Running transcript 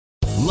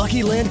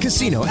Lucky Land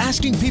Casino,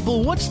 asking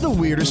people, what's the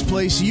weirdest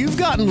place you've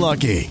gotten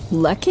lucky?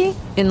 Lucky?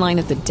 In line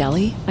at the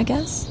deli, I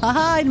guess?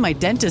 Aha, in my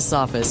dentist's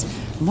office.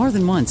 More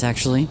than once,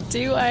 actually.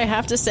 Do I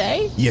have to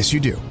say? Yes, you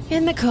do.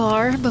 In the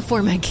car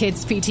before my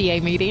kids'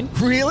 PTA meeting.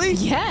 Really?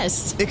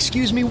 Yes.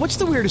 Excuse me, what's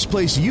the weirdest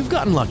place you've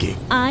gotten lucky?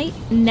 I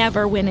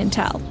never win and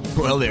tell.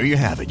 Well, there you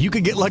have it. You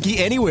can get lucky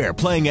anywhere,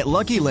 playing at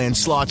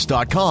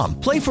LuckyLandSlots.com.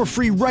 Play for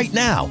free right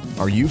now.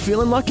 Are you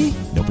feeling lucky?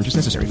 No purchase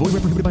necessary. Void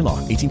where prohibited by law.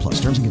 18+.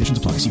 Terms and conditions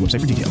apply. See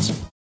website for details.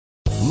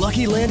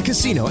 Lucky Land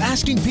Casino,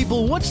 asking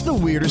people, what's the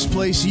weirdest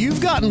place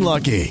you've gotten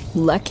lucky?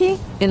 Lucky?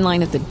 In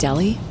line at the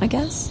deli, I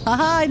guess?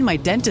 Aha, in my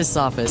dentist's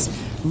office.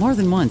 More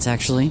than once,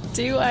 actually.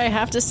 Do I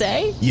have to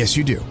say? Yes,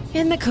 you do.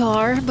 In the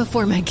car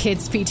before my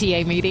kids'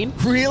 PTA meeting.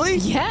 Really?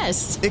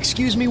 Yes.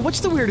 Excuse me,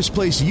 what's the weirdest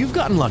place you've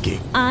gotten lucky?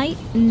 I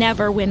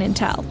never win and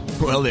tell.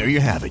 Well, there you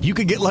have it. You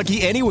can get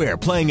lucky anywhere,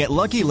 playing at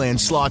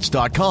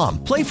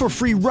LuckyLandSlots.com. Play for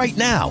free right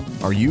now.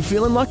 Are you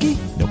feeling lucky?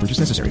 No purchase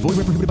necessary. Void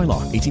where prohibited by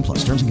law.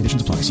 18+. Terms and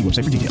conditions apply. See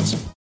website for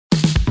details.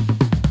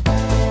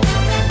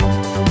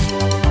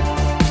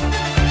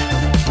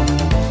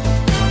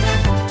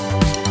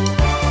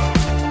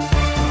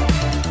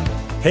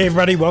 Hey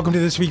everybody, welcome to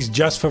this week's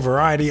Just for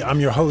Variety.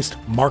 I'm your host,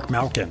 Mark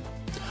Malkin.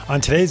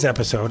 On today's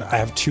episode, I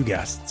have two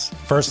guests.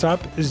 First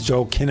up is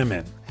Joel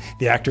Kinnaman.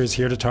 The actor is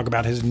here to talk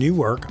about his new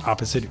work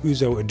opposite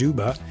Uzo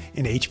Aduba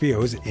in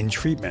HBO's In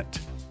Treatment.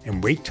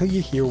 And wait till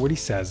you hear what he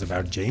says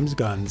about James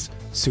Gunn's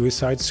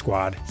Suicide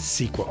Squad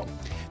sequel.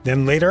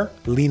 Then later,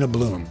 Lena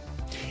Bloom.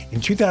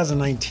 In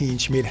 2019,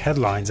 she made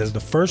headlines as the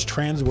first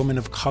trans woman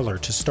of color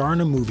to star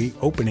in a movie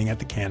opening at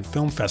the Cannes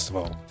Film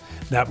Festival.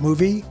 That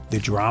movie, the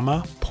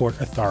drama Port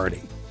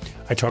Authority.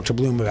 I talked to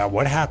Bloom about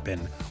what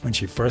happened when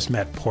she first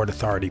met Port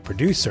Authority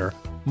producer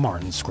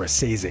Martin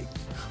Scorsese.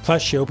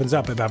 Plus, she opens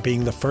up about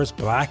being the first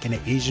Black and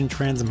Asian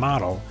trans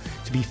model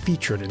to be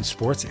featured in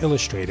Sports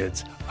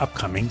Illustrated's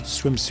upcoming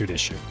swimsuit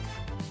issue.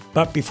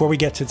 But before we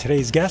get to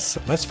today's guests,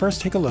 let's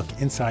first take a look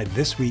inside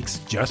this week's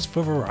Just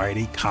for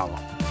Variety column.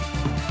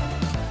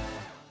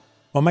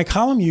 While my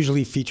column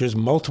usually features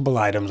multiple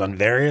items on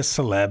various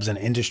celebs and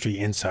industry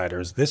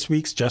insiders, this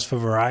week's Just for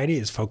Variety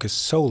is focused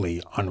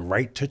solely on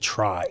Right to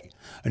Try,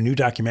 a new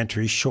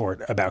documentary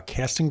short about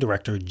casting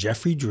director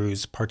Jeffrey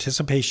Drew's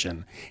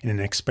participation in an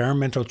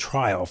experimental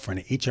trial for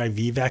an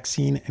HIV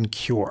vaccine and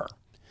cure.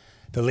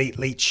 The Late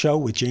Late Show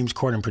with James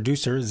Corden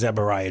producer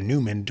Zebariah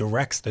Newman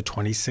directs the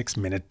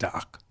 26-minute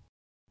doc.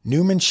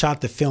 Newman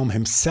shot the film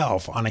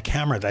himself on a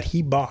camera that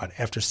he bought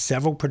after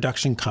several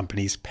production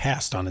companies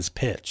passed on his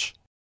pitch.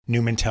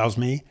 Newman tells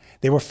me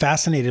they were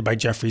fascinated by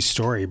Jeffrey's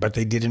story, but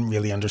they didn't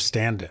really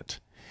understand it.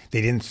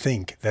 They didn't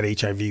think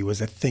that HIV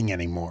was a thing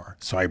anymore,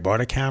 so I bought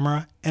a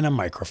camera and a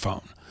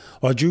microphone.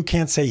 While Drew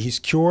can't say he's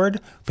cured,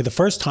 for the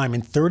first time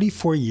in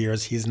 34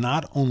 years, he is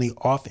not only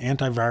off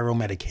antiviral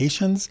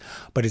medications,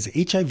 but his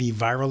HIV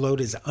viral load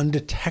is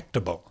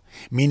undetectable,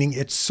 meaning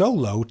it's so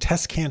low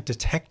tests can't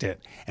detect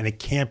it, and it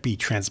can't be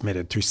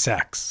transmitted through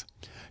sex.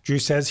 Drew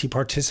says he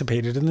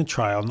participated in the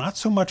trial not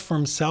so much for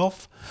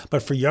himself,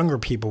 but for younger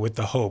people with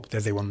the hope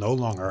that they will no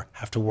longer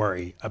have to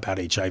worry about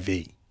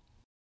HIV.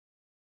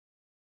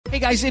 Hey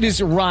guys, it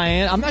is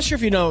Ryan. I'm not sure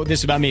if you know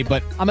this about me,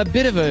 but I'm a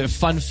bit of a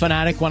fun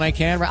fanatic when I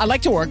can. I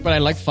like to work, but I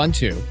like fun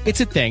too.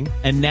 It's a thing.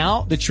 And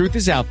now the truth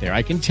is out there.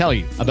 I can tell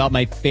you about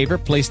my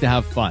favorite place to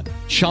have fun.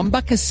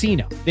 Chumba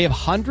Casino. They have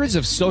hundreds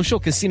of social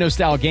casino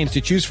style games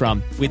to choose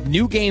from with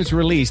new games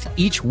released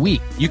each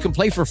week. You can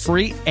play for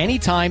free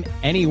anytime,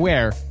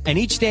 anywhere. And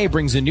each day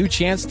brings a new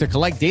chance to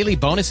collect daily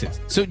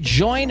bonuses. So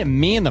join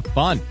me in the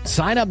fun.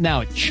 Sign up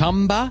now at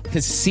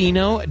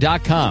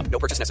ChumbaCasino.com. No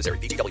purchase necessary.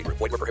 VGW.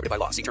 Void where prohibited by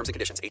law. See terms and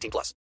conditions.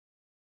 18+.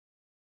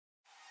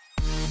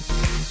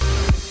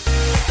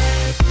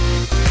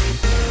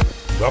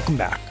 Welcome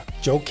back.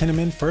 Joel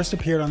Kinnaman first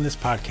appeared on this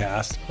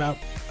podcast about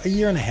a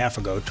year and a half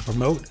ago to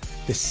promote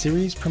the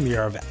series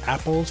premiere of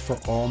Apples for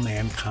All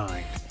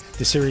Mankind.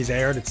 The series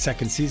aired its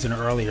second season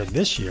earlier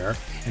this year,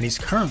 and he's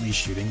currently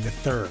shooting the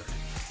third.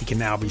 He can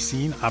now be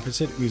seen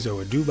opposite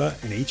Uzo Aduba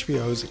in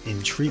HBO's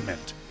In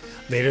Treatment.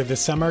 Later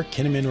this summer,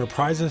 Kinnaman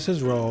reprises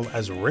his role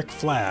as Rick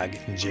Flag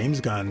in James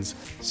Gunn's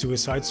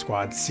Suicide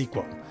Squad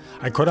sequel.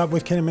 I caught up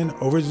with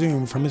Kinnaman over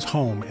Zoom from his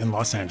home in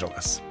Los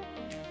Angeles.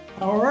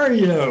 How are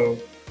you?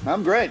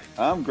 I'm great,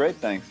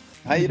 thanks.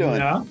 How you doing?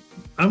 Yeah,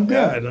 I'm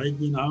good.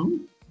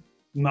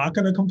 Not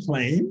going to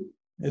complain.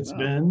 It's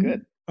been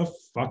good. A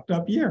fucked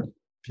up year,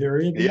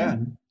 period. Yeah.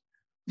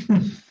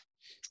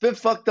 It's been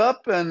fucked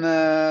up, and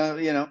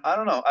I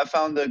don't know. I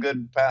found a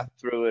good path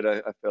through it.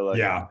 I feel like.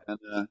 Yeah. And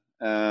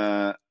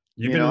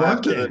you've been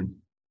working.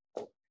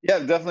 Yeah,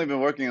 I've definitely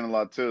been working on a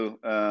lot too.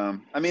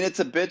 It's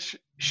a bitch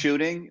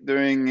shooting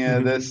during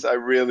this. I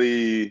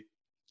really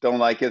don't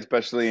like it,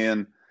 especially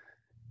in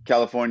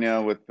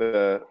California with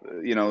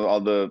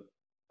all the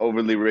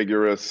overly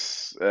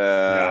rigorous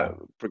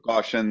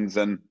precautions,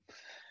 and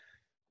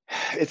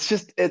it's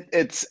just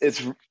it's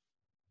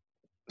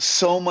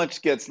so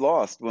much gets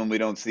lost when we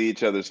don't see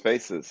each other's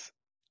faces.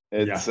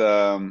 It's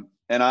and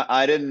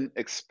I didn't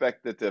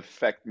expect it to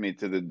affect me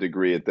to the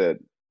degree it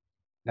did.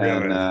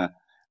 Really?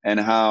 and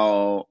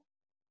how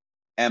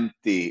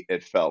empty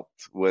it felt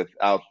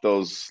without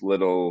those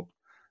little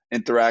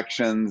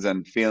interactions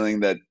and feeling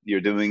that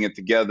you're doing it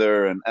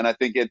together. And I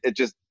think it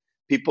just,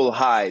 people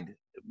hide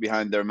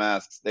behind their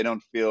masks. They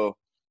don't feel,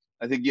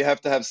 I think you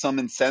have to have some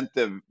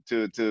incentive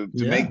to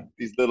make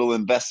these little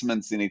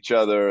investments in each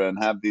other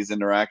and have these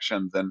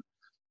interactions. And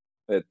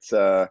it's,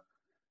 I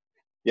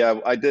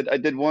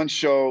did one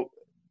show.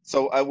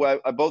 So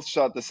I both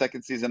shot the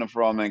second season of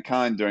For All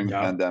Mankind during the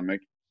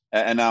pandemic.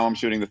 And now I'm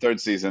shooting the third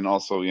season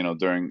also,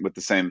 during, with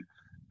the same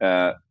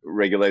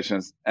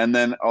regulations. And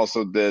then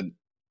also did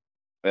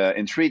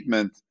In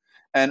Treatment.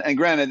 And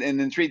granted,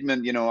 in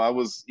Treatment, I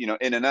was,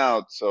 in and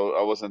out, so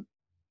I wasn't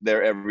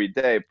there every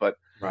day. But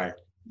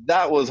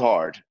that was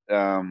hard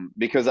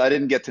because I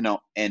didn't get to know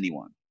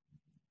anyone.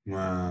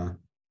 Wow.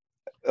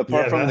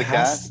 Apart from the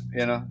cast,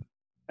 and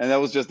that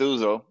was just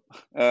Uzo.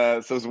 So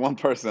it was one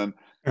person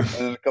and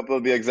then a couple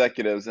of the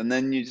executives. And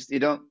then you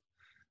don't,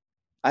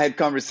 I had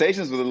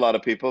conversations with a lot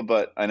of people,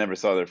 but I never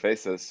saw their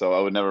faces. So I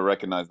would never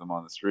recognize them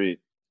on the street.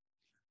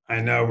 I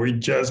know.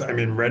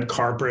 Red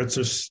carpets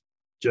are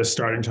just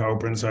starting to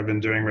open. So I've been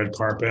doing red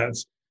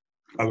carpets.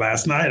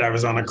 Last night I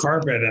was on a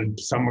carpet and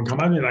someone come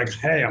up to me like,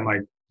 hey, I'm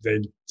like, they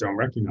don't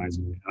recognize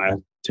me. I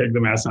take the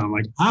mask and I'm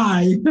like,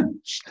 hi.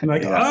 I'm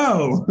like,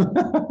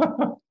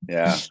 oh.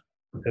 Yeah.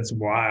 It's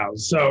wild.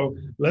 So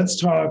let's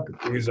talk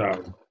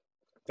Uzo.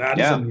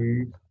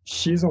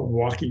 She's a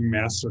walking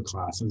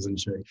masterclass, isn't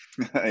she?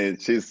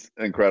 She's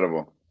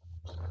incredible.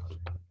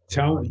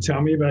 Tell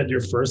me about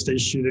your first day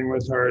shooting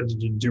with her.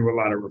 Did you do a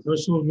lot of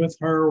rehearsals with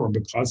her, or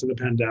because of the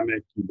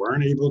pandemic, you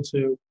weren't able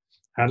to?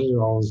 How did it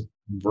all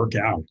work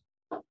out?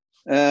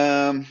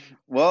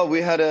 Well,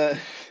 we had it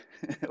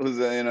was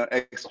a,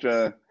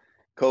 extra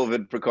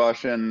COVID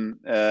precaution.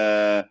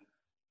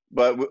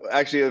 But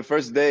actually the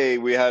first day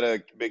we had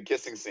a big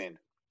kissing scene.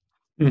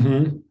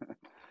 Mm-hmm.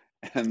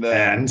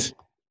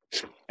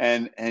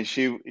 And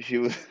she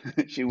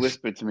she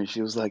whispered to me,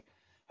 she was like,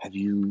 have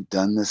you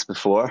done this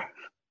before?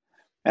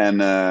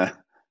 And I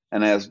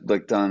was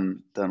like,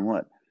 done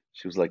what?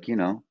 She was like,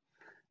 and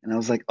I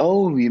was like,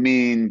 oh, you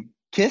mean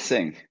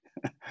kissing?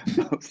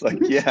 I was like,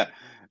 yeah.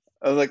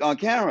 I was like, on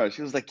camera?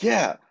 She was like,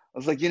 yeah. I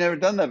was like, you never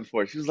done that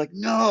before? She was like,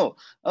 no.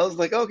 I was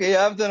like, okay,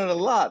 yeah, I've done it a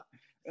lot.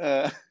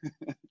 I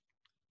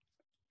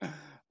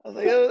was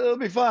like, it'll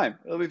be fine.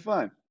 It'll be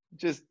fine.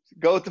 Just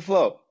go with the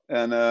flow.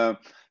 And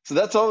so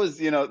that's always,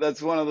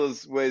 that's one of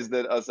those ways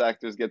that us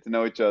actors get to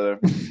know each other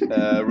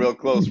real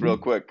close, real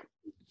quick.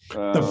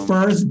 The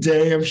first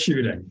day of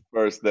shooting.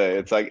 First day.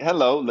 It's like,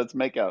 hello, let's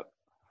make out.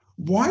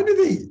 Why do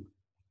they?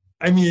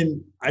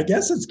 I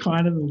guess it's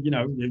kind of,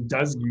 it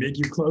does make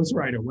you close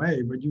right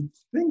away, but you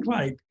think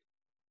like,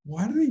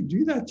 why do they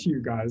do that to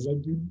you guys?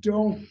 Like, you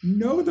don't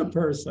know the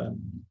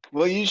person.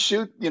 Well, you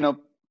shoot,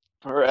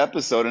 per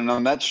episode. And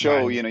on that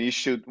show, you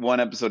shoot one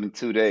episode in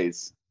 2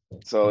 days.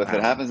 So if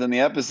it happens in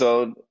the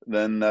episode,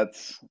 then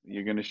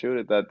you're going to shoot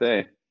it that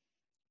day.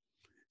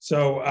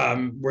 So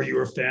were you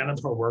a fan of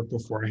her work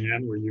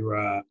beforehand? Were you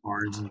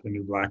Orange is the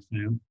New Black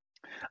fan?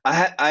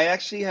 I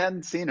actually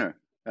hadn't seen her.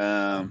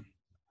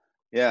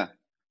 Yeah.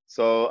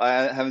 So I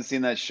haven't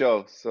seen that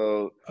show.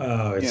 So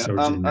it's so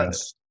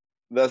genius.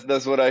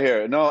 That's what I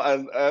hear. No,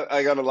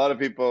 I got a lot of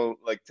people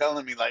like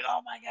telling me like,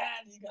 oh my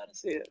God, you got to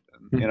see it.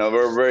 And,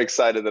 we're very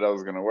excited that I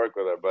was going to work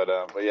with her. But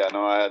yeah,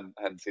 no, I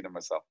hadn't seen it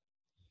myself.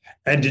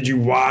 And did you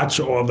watch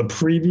all the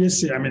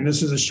previous?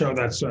 This is a show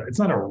that's it's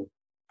not a.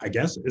 I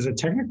guess is it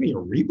technically a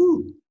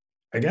reboot?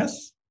 I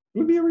guess it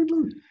would be a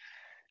reboot.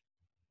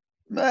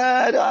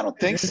 I don't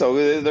think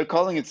so. They're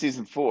calling it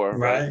season 4,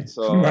 right?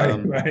 So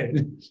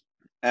right.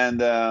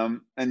 And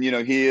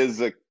he is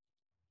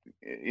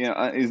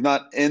he's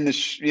not in the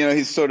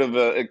he's sort of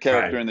a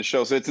character in the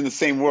show, so it's in the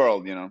same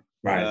world,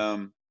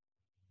 right.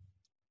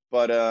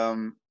 But I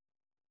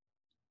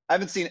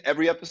haven't seen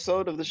every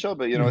episode of the show,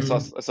 but I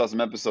saw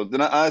some episodes,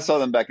 and I saw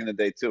them back in the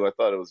day too. I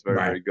thought it was very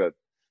very good,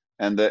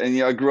 and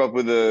I grew up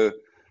with a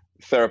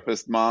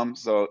therapist mom,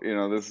 so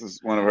this is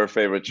one of her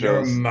favorite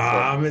shows. Your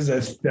mom is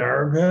a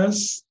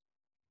therapist.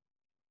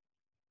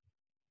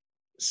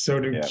 So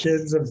do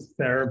kids of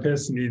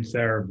therapists need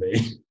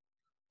therapy?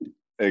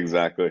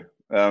 Exactly.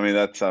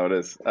 That's how it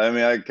is.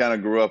 I kind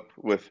of grew up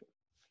with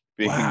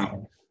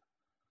being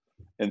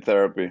in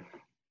therapy.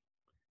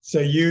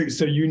 So you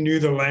knew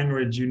the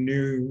language. You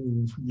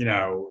knew,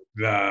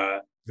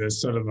 the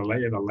sort of the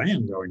lay of the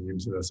land going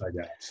into this, I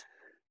guess.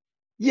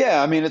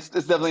 Yeah, it's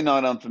definitely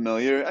not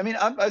unfamiliar.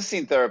 I've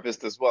seen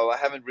therapists as well. I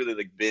haven't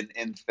really been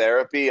in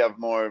therapy. I've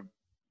more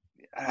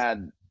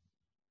had,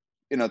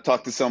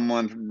 talked to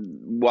someone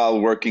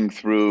while working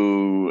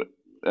through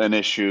an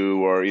issue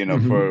or,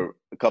 for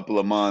a couple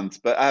of months,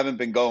 but I haven't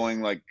been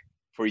going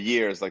for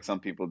years like some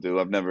people do.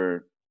 I've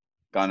never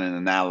gone in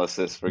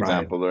analysis, for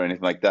example, or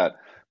anything like that.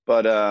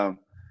 But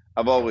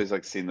I've always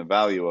seen the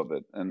value of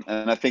it. And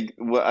I think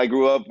I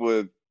grew up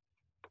with,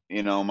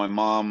 my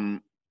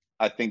mom,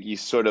 I think you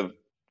sort of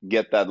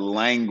get that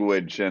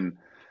language and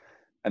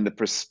the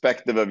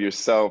perspective of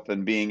yourself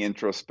and being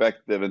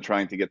introspective and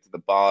trying to get to the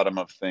bottom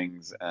of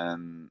things.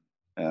 And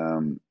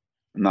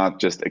not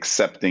just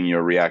accepting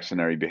your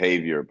reactionary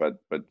behavior, but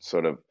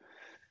sort of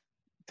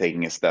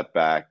taking a step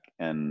back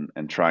and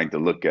trying to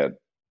look at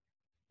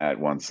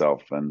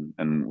oneself and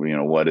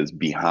what is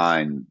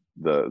behind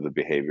the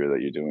behavior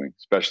that you're doing,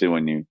 especially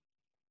when you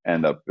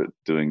end up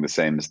doing the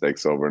same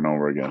mistakes over and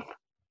over again.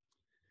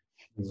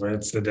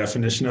 That's the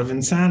definition of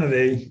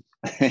insanity.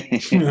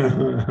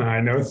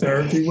 I know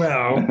therapy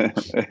well.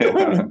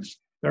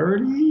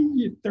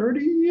 30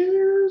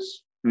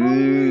 years.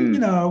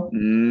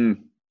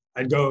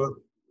 I'd go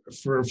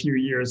for a few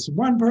years to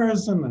one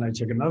person, then I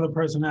check another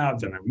person out,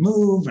 then I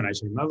move and I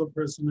check another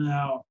person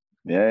out.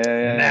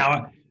 And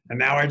now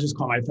I just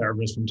call my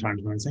therapist from time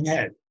to time saying,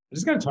 hey, I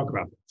just got to talk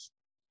about this.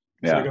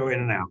 So I go in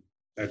and out.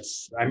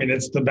 It's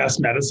the best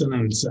medicine,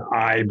 and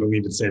I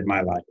believe it saved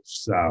my life.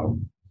 So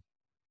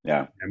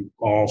yeah, I'm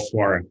all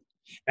for it.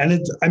 And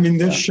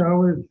this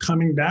show is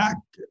coming back.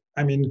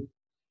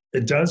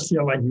 It does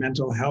feel like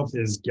mental health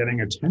is getting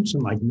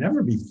attention like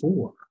never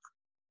before.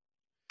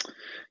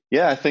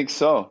 Yeah, I think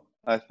so.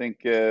 I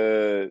think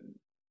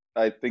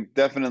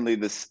definitely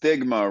the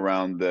stigma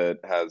around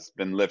it has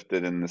been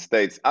lifted in the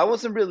States. I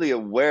wasn't really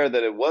aware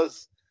that it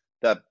was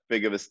that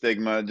big of a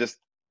stigma. Just,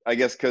 I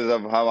guess, because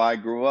of how I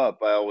grew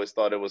up, I always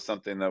thought it was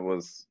something that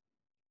was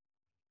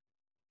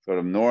sort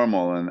of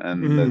normal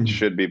and that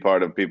should be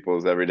part of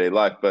people's everyday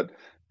life. But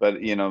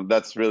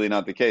that's really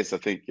not the case. I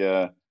think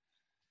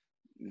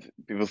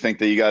people think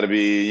that you got to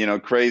be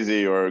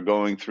crazy or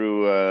going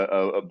through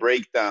a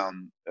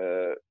breakdown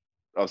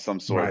of some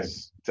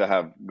sorts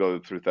to go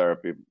through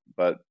therapy,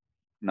 but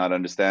not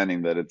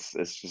understanding that it's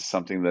just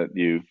something that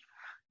you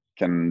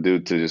can do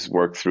to just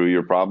work through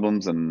your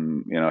problems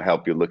and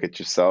help you look at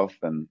yourself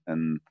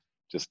and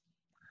just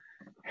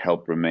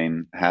help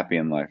remain happy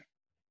in life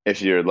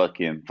if you're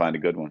lucky and find a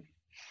good one.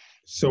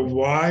 So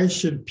why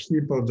should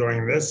people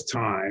during this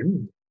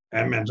time,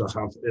 and mental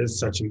health is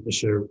such an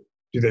issue,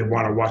 do they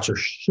want to watch a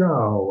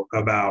show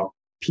about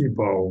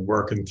people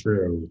working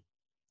through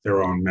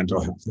their own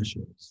mental health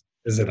issues?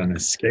 Is it an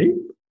escape?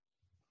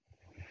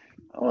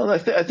 Well, I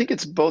think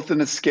it's both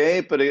an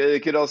escape, but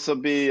it could also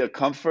be a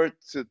comfort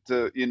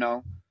to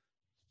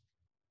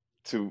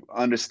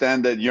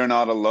understand that you're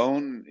not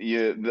alone.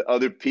 The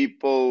other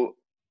people,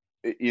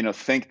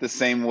 think the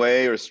same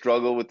way or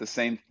struggle with the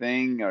same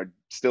thing, or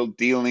still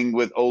dealing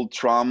with old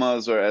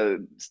traumas, or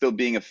still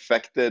being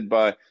affected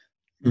by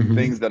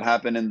things that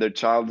happened in their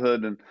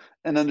childhood,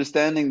 and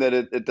understanding that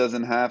it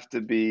doesn't have to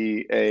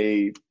be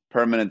a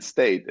permanent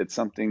state. It's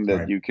something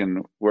that you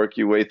can work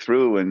your way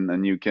through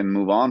and you can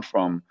move on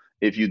from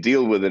if you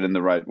deal with it in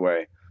the right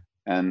way.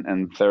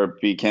 And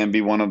therapy can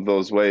be one of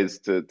those ways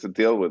to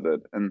deal with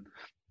it. And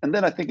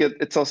then I think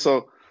it's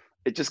also,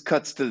 it just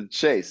cuts to the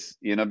chase,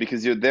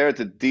 because you're there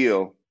to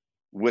deal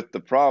with the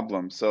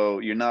problem. So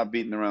you're not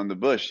beating around the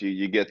bush,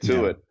 you get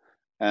to it.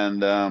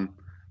 And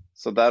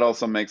so that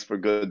also makes for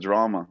good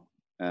drama.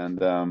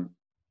 And I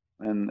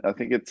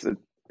think it's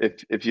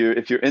if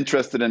you're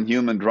interested in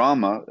human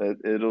drama,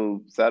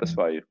 it'll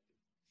satisfy you.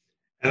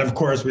 And of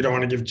course, we don't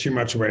want to give too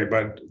much away,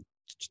 but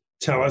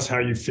tell us how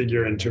you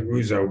figure into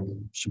Uzo,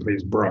 she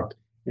plays Brooke,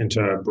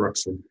 into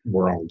Brooke's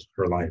world,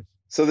 her life.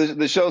 So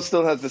the show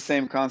still has the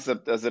same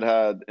concept as it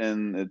had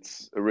in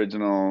its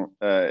original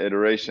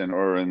iteration,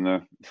 or in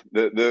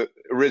the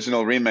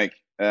original remake.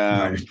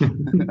 That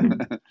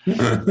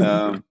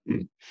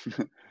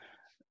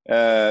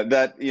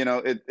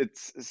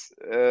it's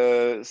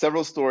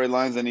several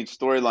storylines, and each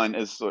storyline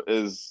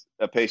is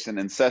a patient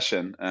in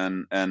session,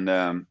 and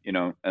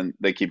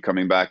they keep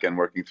coming back and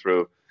working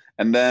through.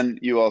 And then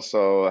you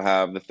also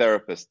have the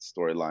therapist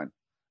storyline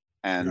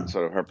and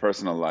sort of her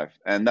personal life,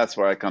 and that's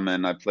where I come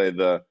in. I play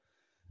the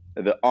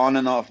on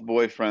and off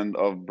boyfriend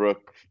of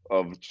Brooke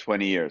of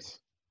 20 years.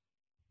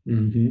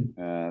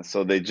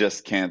 So they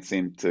just can't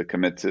seem to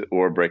commit to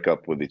or break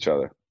up with each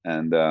other,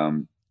 and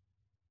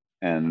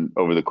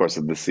over the course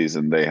of the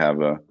season, they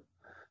have a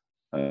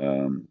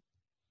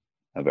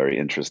very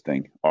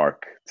interesting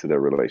arc to their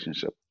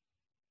relationship.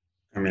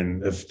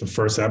 If the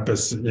first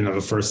episode,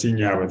 the first scene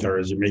you have with her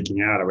is you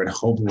making out, I would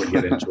hope it would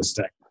get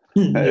interesting.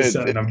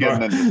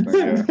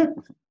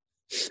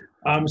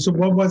 So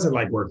what was it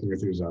like working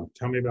with Uzo?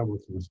 Tell me about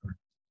working with her.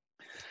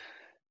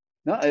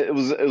 No, it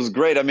was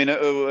great.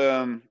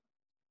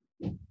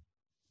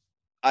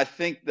 I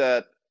think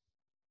that,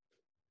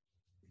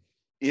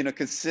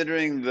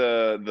 considering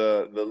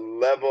the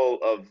level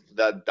of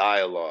that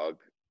dialogue,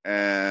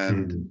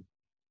 and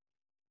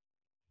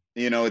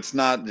it's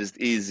not just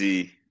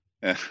easy.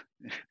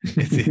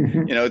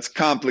 It's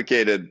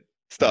complicated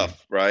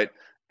stuff, right?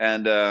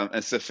 And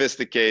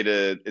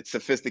sophisticated. It's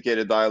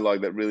sophisticated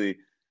dialogue that really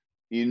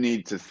you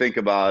need to think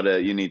about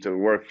it. You need to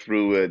work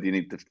through it. You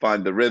need to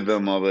find the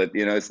rhythm of it.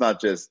 It's not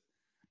just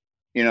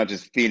you're not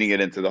just feeding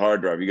it into the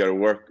hard drive. You got to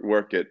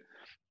work it.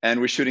 And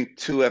we're shooting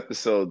 2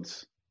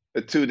 episodes,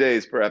 2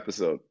 days per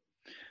episode,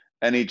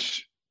 and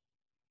each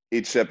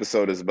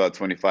episode is about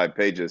 25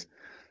 pages.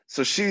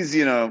 So she's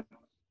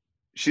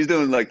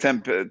doing like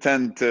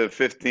 10 to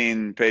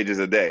 15 pages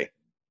a day.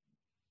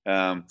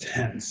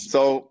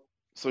 So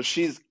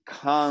she's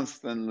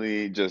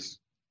constantly just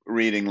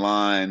reading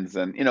lines,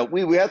 and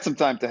we had some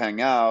time to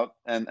hang out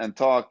and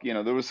talk.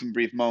 There was some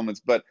brief moments,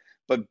 but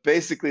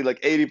basically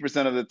like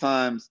 80% of the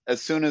times,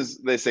 as soon as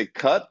they say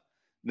cut,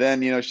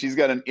 then she's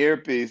got an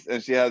earpiece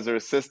and she has her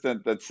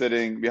assistant that's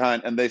sitting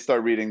behind, and they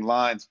start reading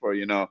lines for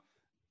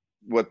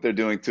what they're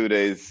doing 2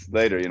 days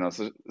later.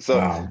 So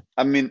Wow.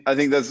 I mean, I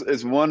think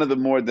it's one of the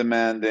more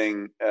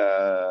demanding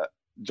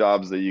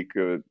jobs that you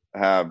could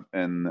have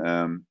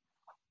in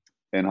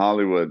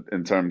Hollywood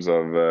in terms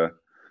of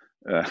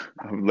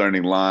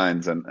learning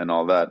lines and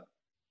all that.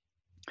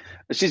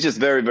 She's just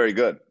very, very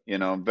good, very,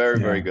 Yeah.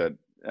 very good.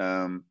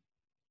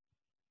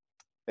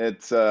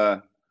 It's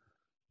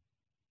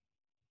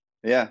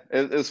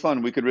it was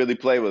fun. We could really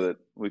play with it.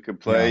 We could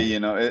play,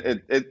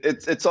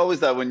 it's always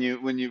that when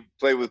you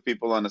play with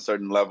people on a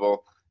certain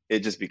level, it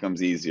just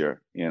becomes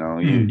easier. You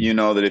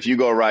know that if you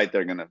go right,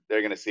 they're gonna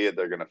see it,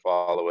 they're gonna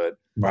follow it.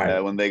 Right.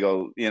 When they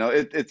go,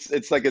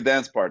 it's like a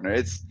dance partner.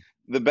 It's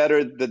the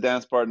better the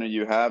dance partner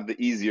you have, the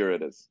easier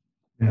it is.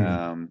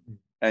 And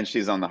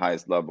she's on the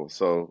highest level.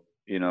 So,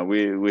 we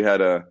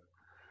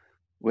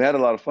had a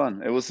lot of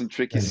fun. It was some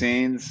tricky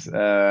scenes,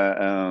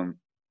 and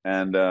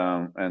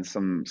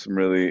some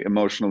really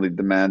emotionally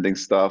demanding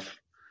stuff,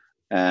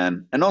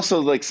 and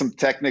also like some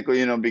technical,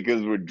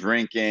 because we're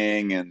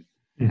drinking and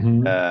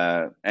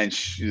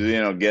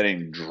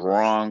getting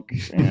drunk,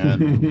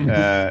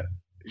 and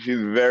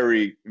she's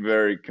very,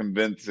 very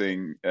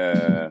convincing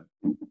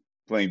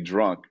playing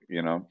drunk.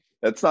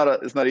 It's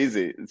not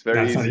easy. It's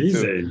very That's not easy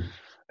easy. too.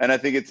 And I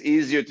think it's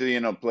easier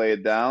to play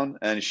it down,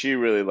 and she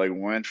really like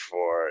went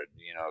for it,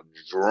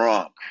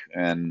 drunk,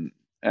 and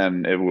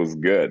it was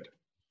good.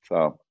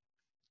 So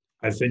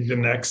I think the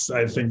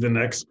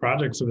next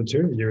project for the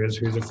two of you is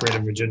Who's Afraid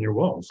of Virginia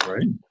Woolf,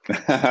 right?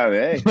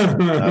 Hey,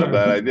 not a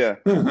bad idea.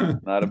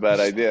 Not a bad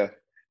idea.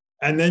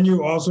 And then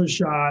you also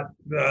shot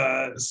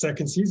the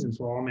second season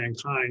for All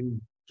Mankind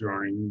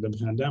during the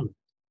pandemic.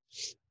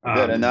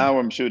 And now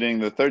I'm shooting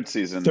the third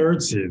season.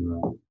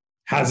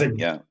 Has it,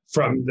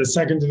 from the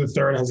second to the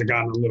third, has it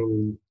gotten a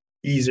little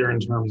easier in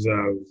terms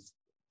of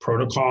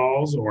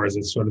protocols, or is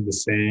it sort of the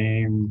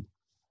same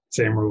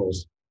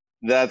rules?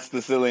 That's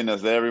the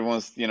silliness.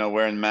 Everyone's,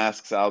 wearing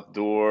masks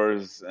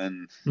outdoors,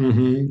 and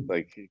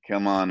like,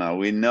 come on now.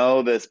 We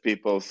know this,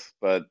 peoples,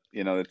 but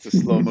it's a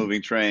slow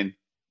moving train.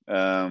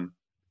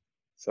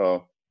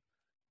 So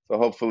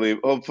hopefully,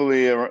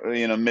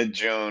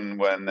 mid-June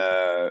when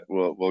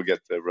we'll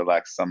get to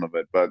relax some of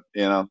it, but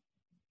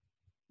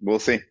we'll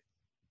see.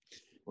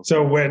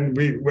 So when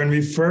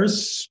we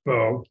first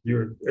spoke,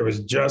 it was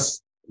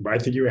just, I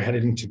think you were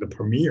headed into the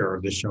premiere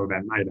of the show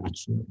that night,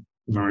 actually.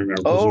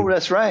 Oh,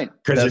 that's right.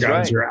 Because you got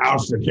into your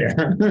outfit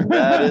here.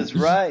 That is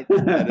right. No,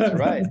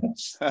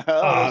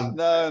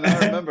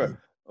 I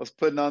remember. I was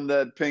putting on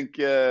that pink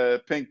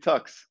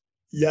tux.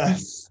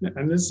 Yes,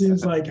 and this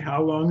seems like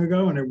how long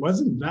ago? And it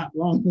wasn't that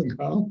long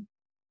ago.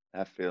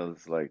 That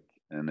feels like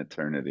an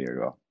eternity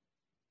ago.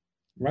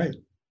 Right.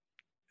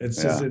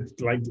 It's just it's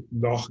like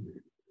the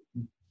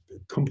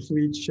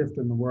complete shift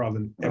in the world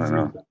and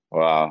everything.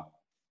 Wow.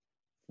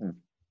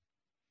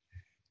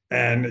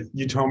 And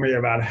you told me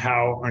about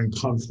how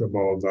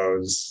uncomfortable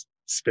those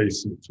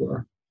spacesuits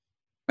were.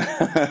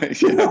 Yeah,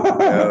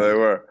 they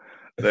were.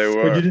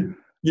 But you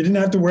didn't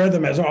have to wear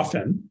them as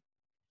often.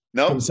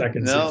 Nope. From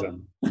second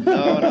season. No.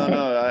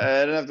 I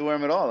didn't have to wear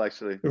them at all,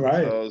 actually.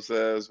 Right.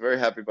 So I was very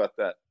happy about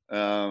that.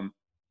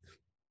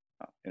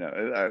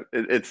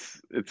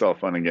 It's all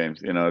fun and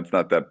games. It's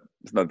not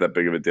that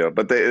big of a deal.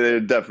 But they're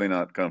definitely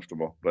not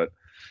comfortable. But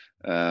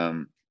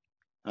I'm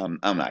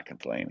not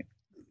complaining.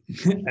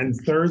 And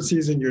third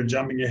season, you're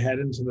jumping ahead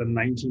into the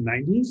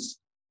 1990s?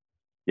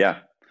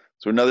 Yeah.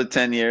 So another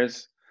 10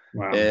 years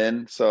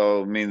in.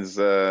 So it means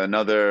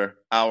another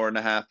hour and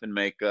a half in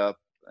makeup,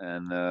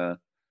 and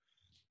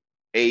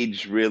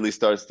age really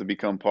starts to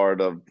become part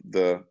of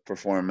the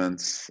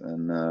performance.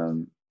 And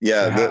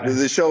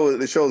the show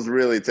is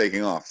really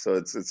taking off. So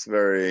it's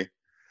very,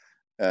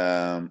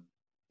 the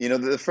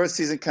first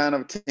season kind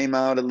of came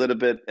out a little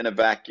bit in a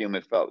vacuum.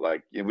 It felt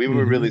like we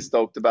were really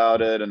stoked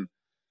about it, and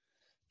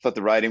thought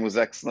the writing was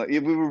excellent. We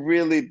were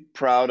really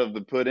proud of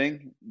the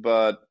pudding,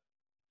 but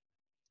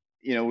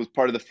it was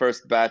part of the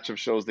first batch of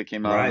shows that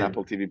came out on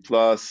Apple TV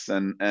Plus,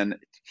 and it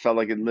felt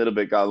like a little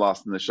bit got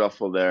lost in the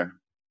shuffle there.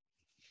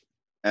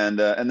 And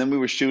then we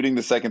were shooting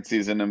the second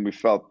season, and we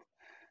felt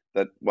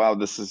that, wow,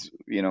 this is,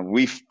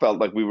 we felt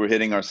like we were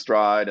hitting our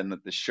stride, and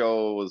that the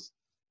show was,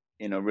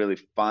 really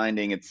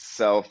finding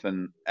itself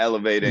and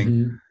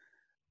elevating.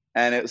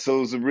 And so it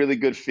was a really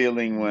good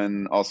feeling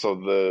when also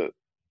the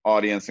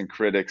audience and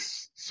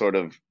critics sort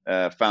of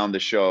found the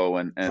show,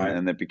 and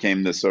it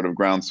became this sort of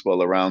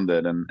groundswell around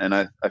it. And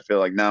I feel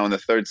like now in the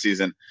third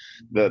season,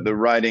 the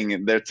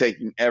writing, they're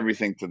taking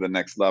everything to the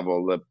next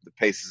level. The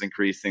pace is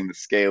increasing, the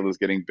scale is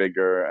getting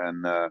bigger,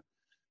 and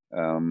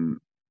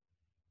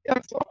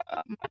so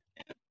I'm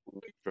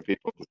waiting for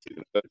people to see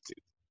the third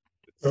season.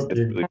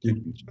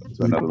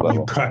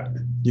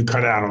 You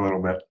cut out a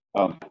little bit.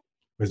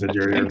 Was it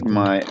your ear?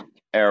 My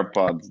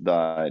AirPods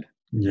died.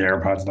 Your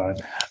AirPods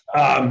died.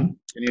 Can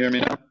you hear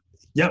me now?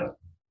 Yep.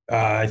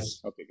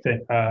 Okay,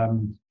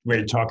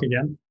 Wait, talk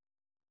again.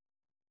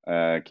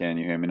 can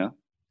you hear me now?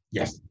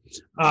 Yes.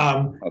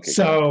 Okay.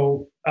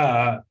 So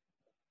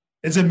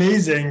it's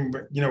amazing,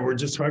 but we're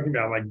just talking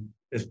about like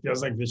it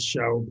feels like this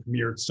show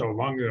premiered so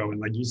long ago, and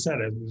like you said,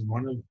 it was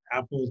one of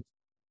Apple's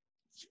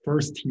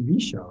first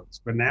TV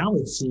shows. But now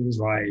it seems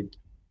like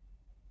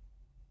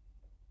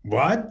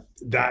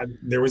that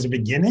there was a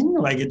beginning.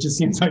 Like it just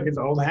seems like it's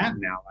old hat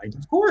now. Like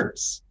of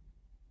course.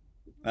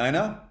 I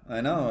know.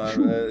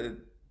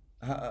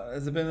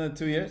 Has it been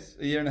 2 years?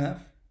 A year and a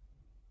half?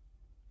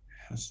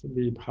 Has to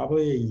be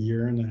probably a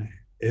year and a.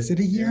 Is it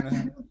a Year year and a and a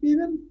half? half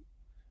even?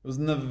 It was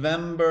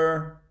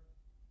November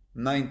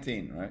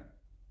 19, right?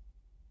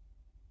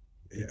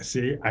 Yeah,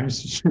 see, I'm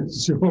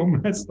so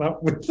messed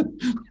up with.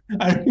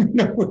 I don't even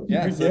know what.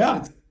 Yeah,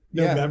 so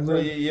November,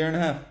 so a year and a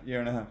half. Year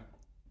and a half.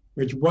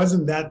 which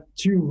wasn't that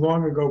too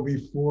long ago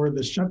before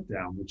the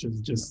shutdown, which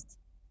is just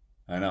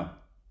I know.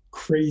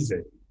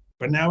 crazy.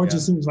 But now it Yeah.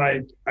 just seems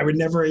like I would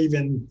never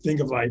even think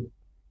of like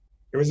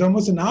it was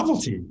almost a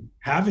novelty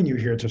having you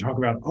here to talk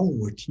about a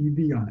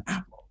TV on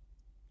Apple,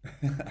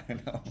 I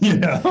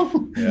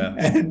know. Yeah.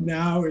 And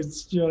now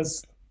it's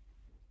just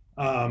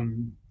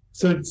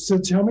so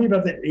tell me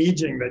about the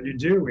aging that you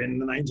do in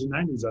the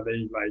 1990s. Are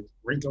they like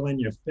wrinkling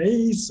your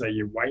face? Are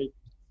you white,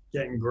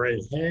 getting gray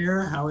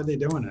hair? How are they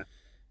doing it?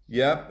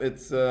 Yep,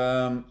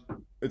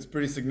 it's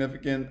pretty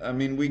significant. I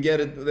mean,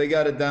 they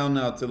got it down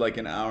now to like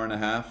an hour and a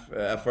half.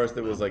 At first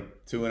it was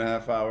like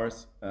 2.5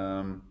 hours.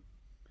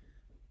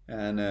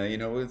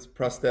 It's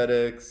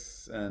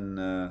prosthetics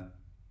and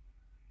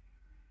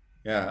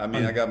yeah, I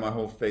mean, I got my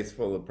whole face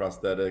full of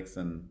prosthetics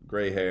and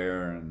gray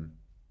hair and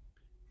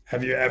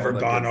Have you all ever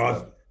that gone good off?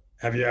 stuff.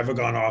 Have you ever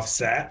gone off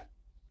set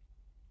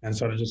and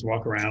sort of just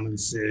walk around and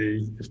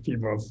see if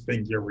people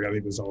think you're really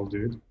this old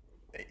dude?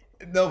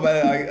 No, but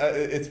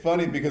it's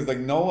funny because like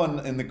no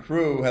one in the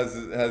crew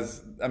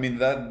has. I mean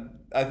that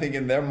I think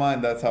in their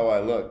mind that's how I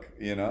look,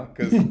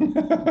 because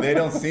they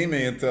don't see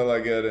me until I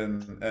get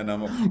in, and it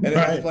was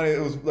Right. funny.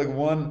 It was like it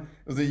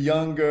was a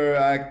younger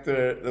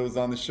actor that was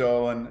on the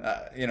show, and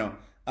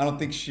I don't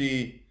think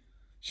she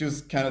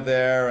was kind of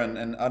there,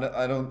 and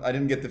I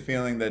didn't get the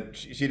feeling that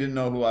she didn't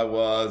know who I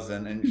was,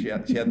 and she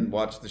hadn't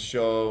watched the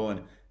show,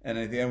 and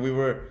anything, and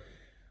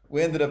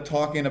we ended up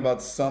talking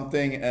about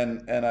something,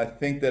 and I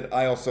think that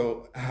I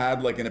also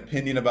had like an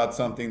opinion about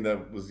something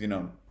that was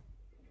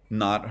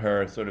not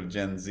her sort of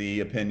Gen Z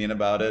opinion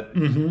about it,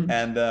 Mm-hmm.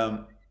 and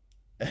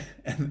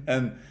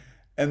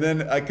and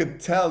then I could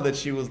tell that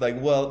she was like,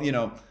 well,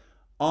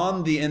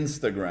 on the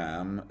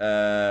Instagram,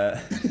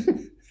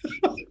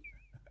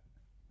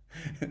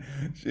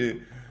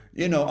 she.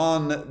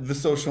 On the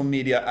social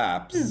media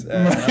apps,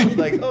 and I was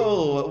like,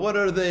 "Oh, what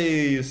are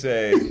they? You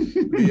say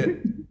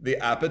the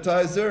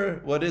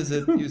appetizer? What is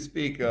it you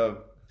speak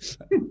of?"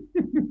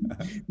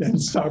 Then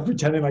start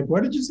pretending like,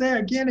 what did you say?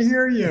 I can't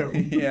hear you.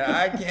 Yeah,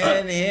 I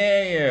can't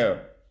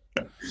hear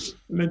And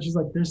then she's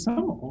like, there's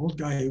some old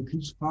guy who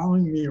keeps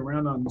following me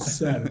around on the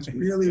set. It's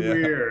really Yeah.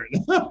 weird.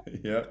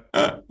 you.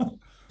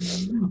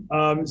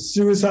 Yeah.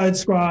 Suicide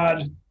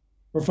Squad.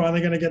 We're finally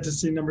going to get to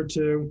see number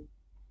 2.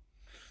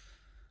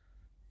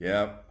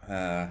 Yeah.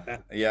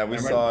 Yeah, we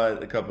saw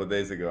it a couple of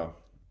days ago.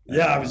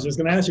 Yeah, I was just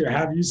going to ask you,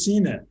 have you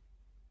seen it?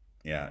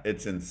 Yeah,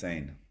 it's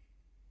insane.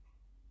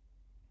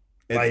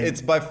 Like-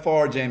 It's by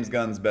far James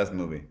Gunn's best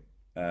movie.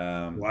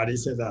 Why do you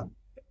say that?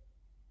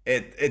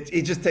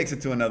 It just takes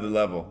it to another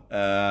level.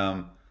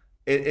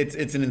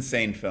 It's an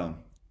insane film.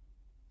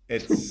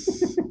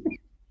 It's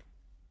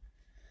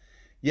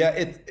yeah.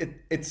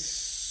 It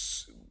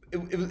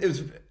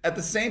was at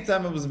the same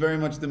time it was very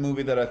much the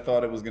movie that I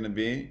thought it was going to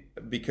be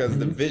because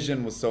the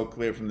vision was so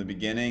clear from the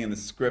beginning and the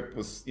script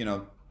was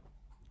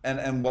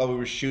and while we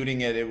were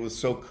shooting it, it was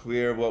so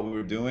clear what we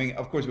were doing.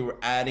 Of course, we were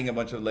adding a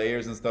bunch of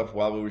layers and stuff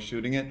while we were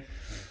shooting it.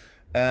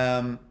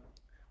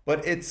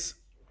 But it's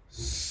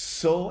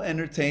so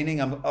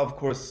entertaining. I'm, of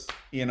course,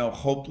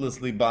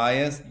 hopelessly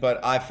biased, but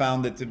I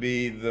found it to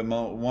be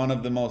one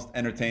of the most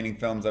entertaining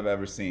films I've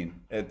ever seen.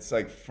 It's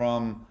like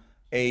from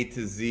A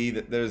to Z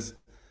that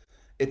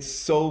it's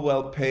so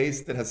well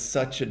paced. It has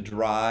such a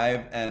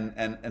drive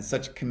and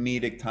such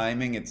comedic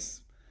timing.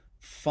 It's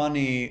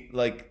funny,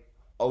 like,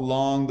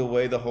 along the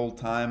way the whole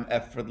time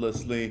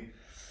effortlessly.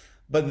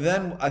 But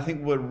then I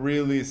think what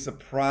really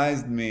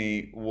surprised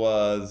me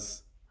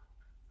was,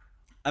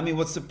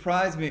 what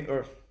surprised me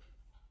or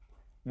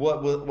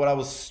what I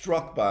was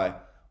struck by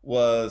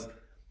was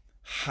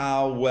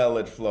how well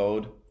it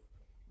flowed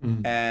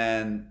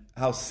and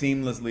how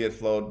seamlessly it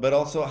flowed, but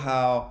also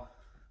how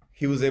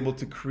he was able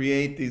to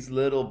create these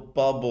little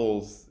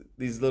bubbles,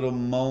 these little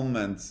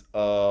moments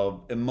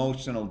of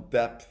emotional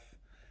depth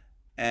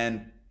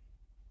and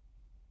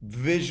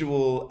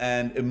visual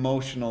and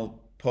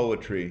emotional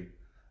poetry,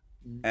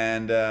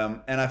 and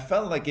I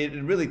felt like it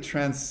really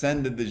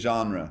transcended the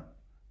genre,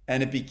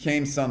 and it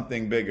became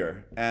something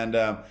bigger. And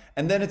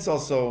then it's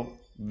also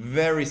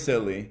very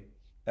silly,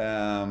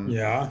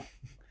 Yeah.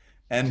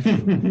 and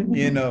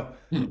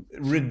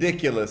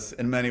ridiculous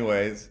in many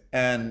ways,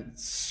 and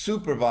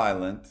super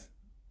violent,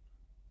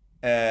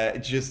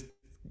 just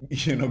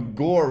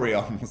gory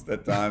almost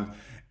at times,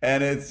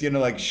 and it's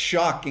like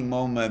shocking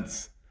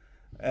moments,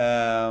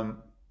 but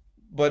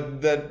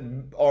that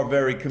are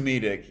very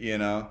comedic.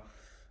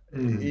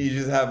 You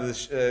just have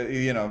this,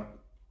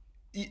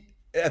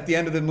 at the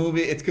end of the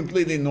movie, it's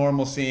completely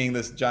normal seeing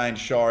this giant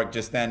shark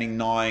just standing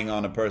gnawing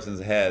on a person's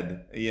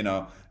head,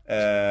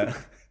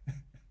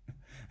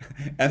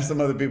 and some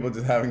other people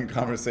just having a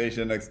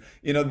conversation.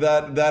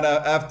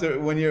 After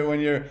when you're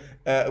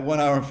 1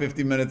 hour and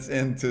 50 minutes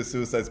into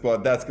Suicide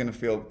Squad, that's gonna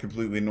feel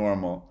completely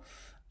normal.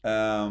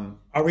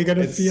 Are we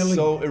gonna feel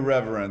so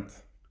irreverent?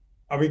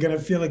 Are we gonna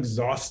feel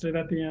exhausted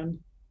at the end?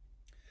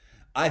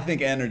 I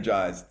think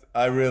energized.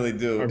 I really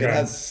do. Okay. It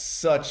has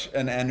such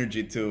an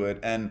energy to it,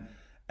 and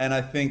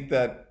I think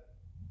that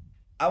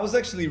I was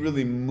actually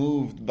really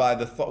moved by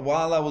the thought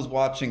while I was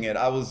watching it.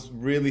 I was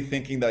really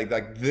thinking that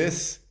like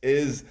this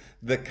is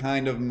the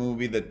kind of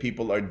movie that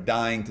people are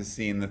dying to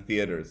see in the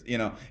theaters.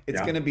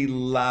 It's going to be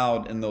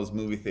loud in those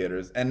movie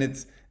theaters, and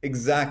it's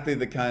exactly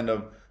the kind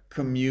of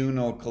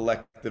communal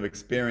collective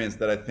experience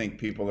that I think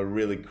people are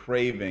really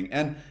craving,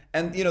 and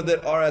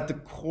that are at the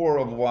core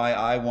of why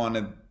I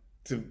wanted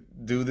to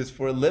do this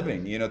for a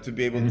living, to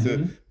be able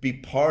to be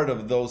part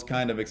of those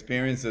kind of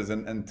experiences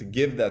and to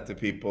give that to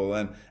people.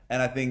 And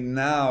I think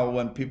now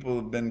when people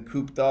have been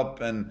cooped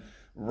up and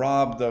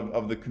robbed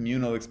of the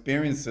communal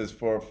experiences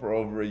for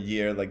over a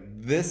year, like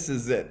this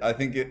is it. I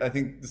think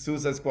the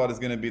Suicide Squad is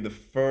going to be the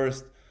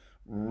first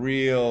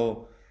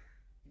real,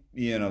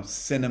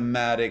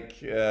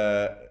 cinematic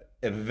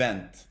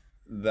event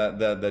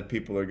that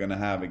people are going to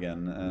have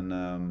again. And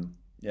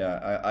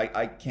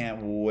I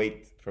can't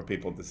wait for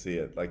people to see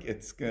it. Like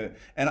it's good,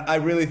 and I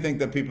really think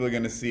that people are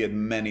going to see it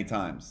many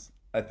times.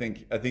 I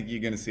think you're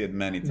going to see it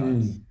many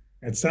times.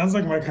 It sounds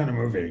like my kind of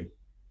movie.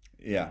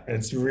 Yeah,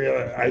 it's real.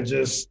 I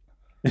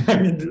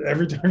mean,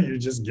 every time you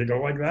just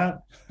giggle like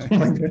that,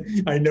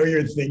 I know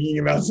you're thinking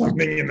about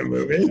something in the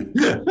movie,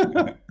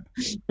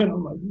 and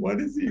I'm like, what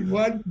is he?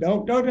 What?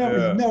 No, don't tell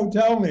me. No,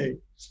 tell me.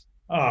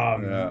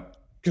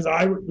 Because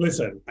I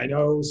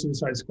know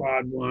Suicide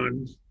Squad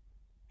 1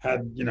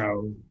 had,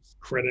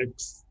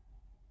 critics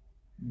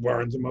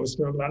weren't the most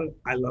thrilled about it.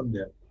 I loved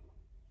it.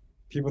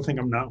 People think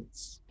I'm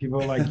nuts.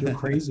 People are like, you're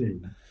crazy.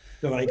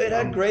 They're like, it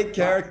had great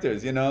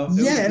characters, It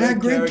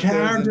had great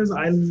characters.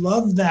 I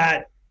love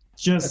that.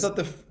 I thought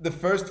the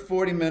first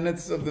 40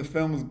 minutes of the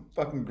film was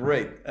fucking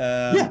great.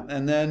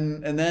 And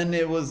then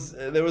there was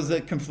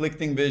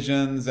conflicting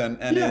visions,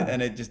 and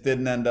it just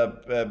didn't end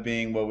up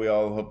being what we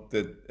all hoped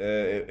it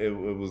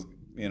was.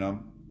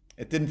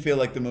 It didn't feel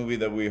like the movie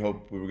that we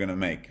hoped we were gonna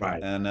make.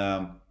 Right. And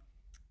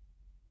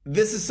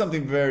this is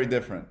something very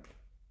different.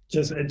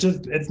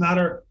 It's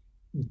not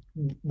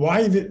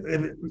why?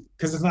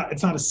 Because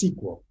it's not a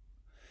sequel.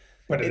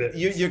 But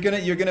you're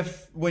gonna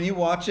when you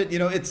watch it,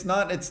 it's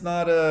not a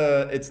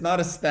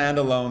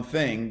standalone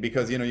thing,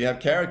 because you have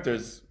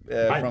characters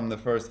from the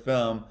first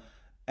film,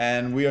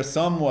 and we are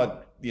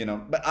somewhat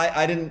but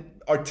I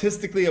didn't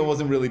artistically, I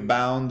wasn't really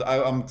bound.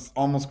 I'm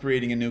almost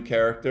creating a new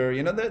character.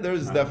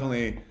 There's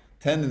definitely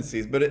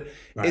tendencies, but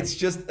it's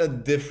just a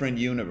different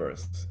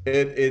universe.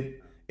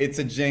 It's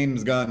a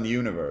James Gunn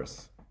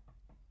universe,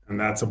 and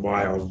that's a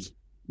wild.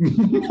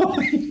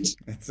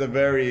 It's a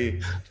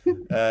very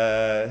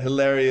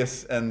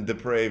hilarious and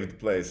depraved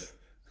place.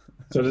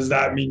 So does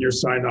that mean you're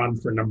signed on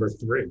for number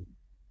 3?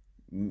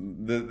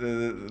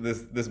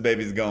 This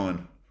baby's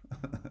going.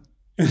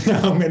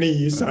 How many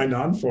you signed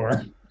on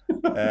for?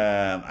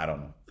 I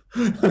don't know.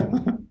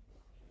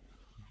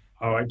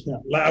 Oh, I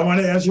can't. I want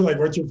to ask you,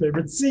 what's your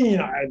favorite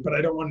scene? But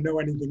I don't want to know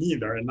anything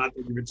either, and not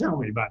that you would tell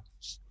me, but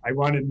I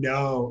want to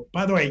know.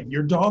 By the way,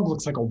 your dog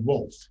looks like a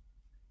wolf.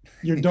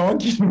 Your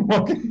dog is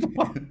walking.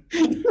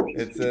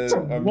 It's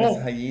a Miss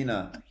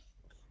Hyena.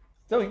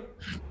 Zoe.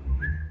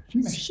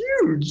 She's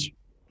huge.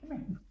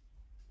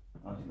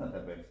 Oh, she's not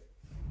that big.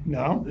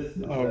 No?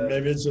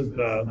 Maybe it's just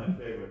my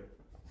favorite.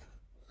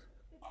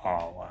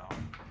 Oh, wow.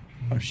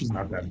 Oh, she's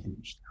not that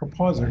huge. Her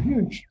paws are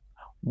huge.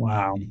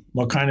 Wow.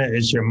 What kind of,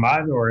 is she a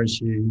mutt or is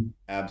she?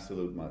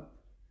 Absolute mutt.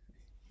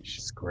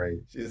 She's great.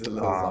 She's a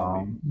little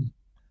zombie.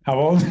 How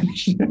old is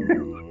she?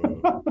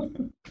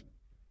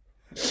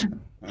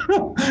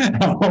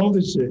 How old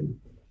is she?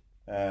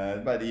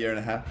 About 1.5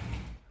 years.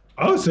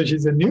 Oh, so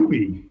she's a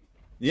newbie.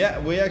 Yeah,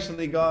 we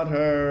actually got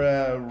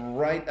her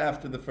right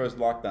after the first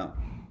lockdown.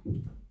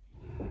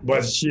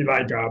 Was she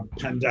like a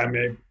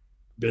pandemic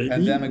baby?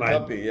 Pandemic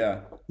puppy,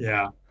 yeah.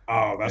 Yeah.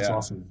 Oh, that's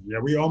awesome. Yeah,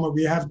 we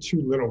have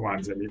 2 little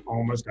ones, and we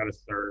almost got a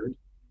third.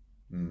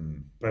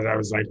 But I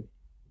was like,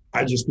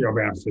 I just feel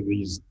bad for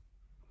these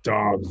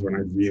dogs when I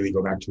really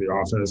go back to the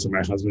office, and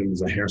my husband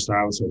is a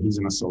hairstylist, so he's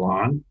in a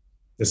salon.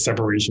 The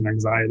separation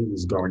anxiety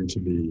is going to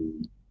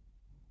be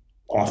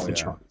off the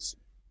charts.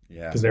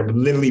 Yeah. Because they're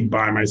literally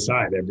by my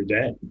side every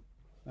day.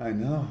 I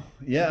know.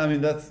 Yeah, I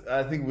mean,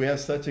 I think we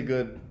have such a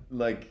good,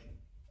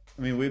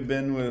 we've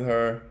been with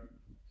her,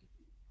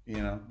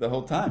 the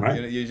whole time.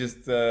 Right. You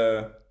just,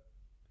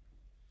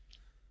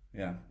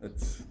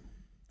 it's a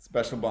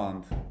special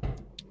bond.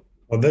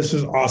 Well, this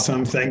is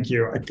awesome. Thank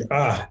you.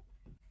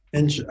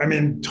 I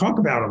mean, talk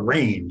about a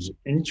range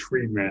in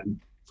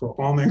treatment for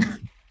all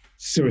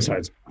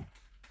suicides.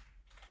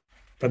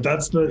 But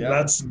that's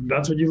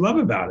what you love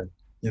about it,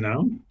 you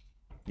know?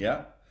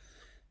 Yeah.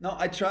 No,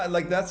 I try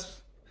like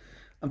that's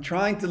I'm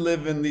trying to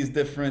live in these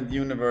different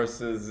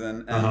universes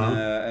and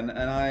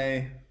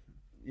I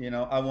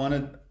I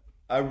wanted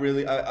I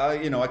really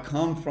I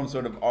come from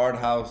sort of art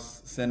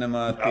house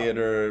cinema Yeah.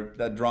 theater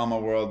that drama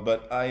world,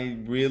 but I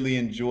really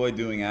enjoy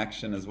doing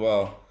action as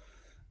well.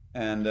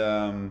 And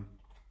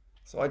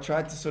so I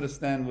tried to sort of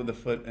stand with a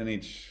foot in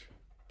each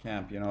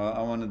camp.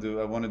 I want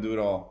to do it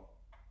all.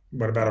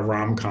 What about a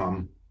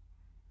rom-com?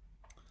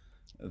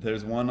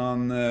 There's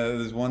one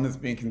that's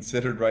being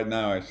considered right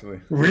now, actually.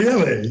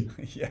 Really?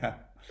 Yeah,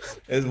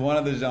 it's one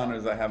of the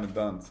genres I haven't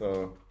done.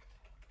 So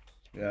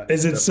yeah,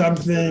 Is it definitely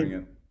considering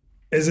something?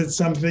 it. Is it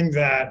something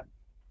that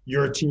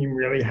your team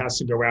really has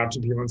to go out to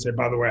people and say,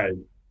 by the way,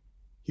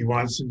 he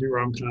wants to do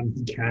rom-com,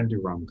 he can do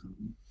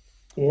rom-com?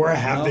 Or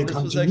have No, they this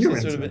come was to you actually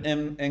and sort of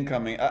said,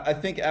 incoming. I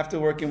think after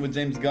working with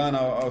James Gunn, I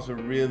also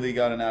really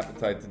got an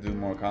appetite to do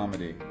more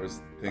comedy or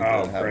things oh,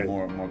 that have great.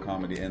 more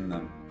comedy in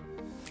them.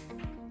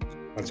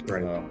 That's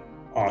great. So,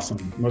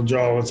 Awesome. Well,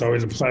 Joel, it's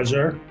always a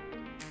pleasure.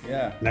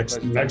 yeah. Next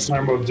pleasure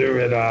time we'll do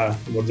it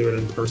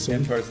in person.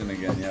 in person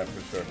again. Yeah,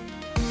 for sure.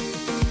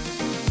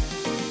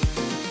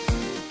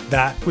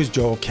 That was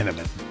Joel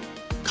Kinnaman.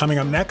 Coming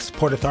up next,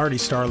 Port Authority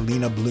star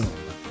Lena Bloom.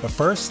 But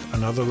first,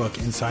 another look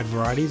inside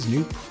Variety's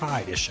new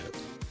Pride issue.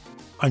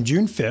 On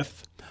June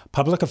 5th,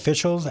 public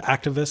officials,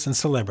 activists, and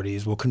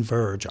celebrities will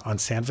converge on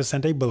San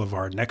Vicente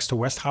Boulevard next to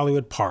West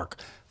Hollywood Park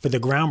for the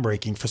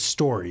groundbreaking for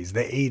Stories,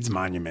 the AIDS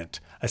Monument,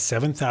 a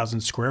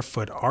 7,000 square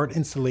foot art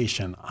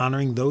installation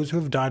honoring those who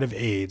have died of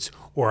AIDS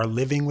or are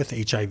living with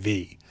HIV.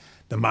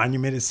 The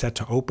monument is set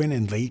to open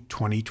in late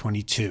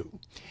 2022.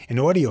 An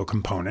audio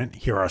component,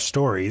 Here Are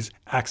Stories,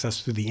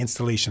 accessed through the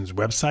installation's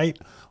website,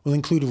 will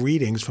include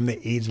readings from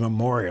the AIDS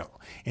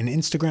Memorial, an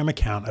Instagram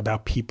account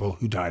about people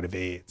who died of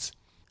AIDS.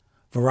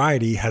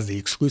 Variety has the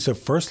exclusive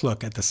first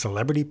look at the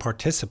celebrity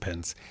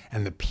participants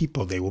and the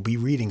people they will be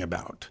reading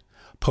about.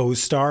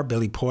 Pose star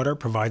Billy Porter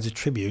provides a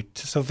tribute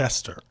to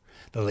Sylvester,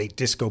 the late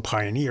disco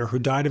pioneer who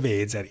died of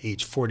AIDS at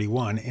age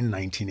 41 in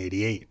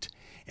 1988.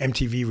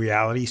 MTV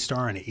reality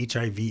star and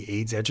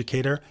HIV/AIDS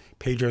educator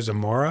Pedro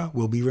Zamora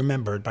will be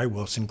remembered by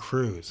Wilson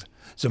Cruz.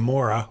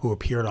 Zamora, who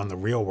appeared on The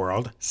Real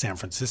World, San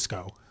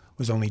Francisco,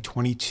 was only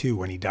 22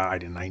 when he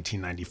died in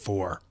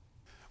 1994.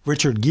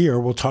 Richard Gere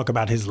will talk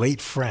about his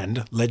late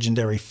friend,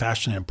 legendary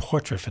fashion and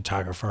portrait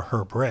photographer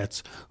Herb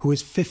Ritts, who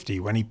was 50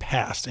 when he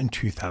passed in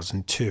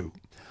 2002.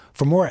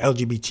 For more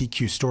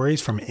LGBTQ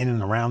stories from in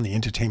and around the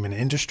entertainment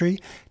industry,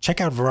 check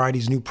out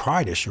Variety's new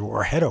Pride issue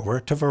or head over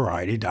to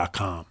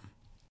Variety.com.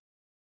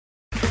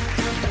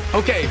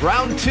 Okay,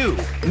 round two.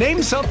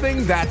 Name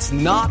something that's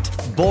not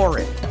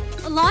boring.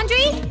 A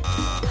laundry?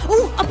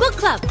 Ooh, a book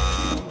club.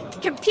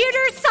 Computer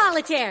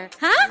solitaire,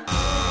 huh?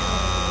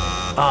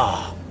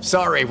 Ah,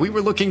 sorry, we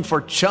were looking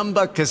for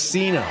Chumba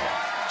Casino.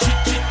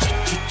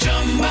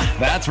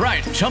 That's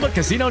right,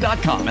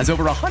 ChumbaCasino.com has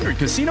over 100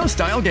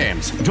 casino-style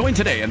games. Join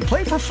today and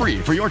play for free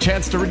for your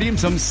chance to redeem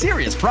some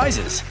serious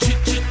prizes.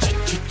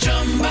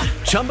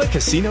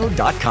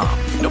 ChumbaCasino.com.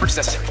 No purchase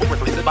necessary. Void where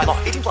prohibited by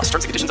law. 18 plus.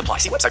 Terms and conditions apply.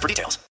 See website for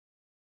details.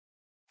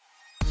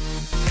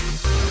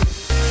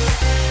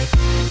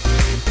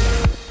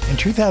 In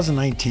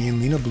 2019,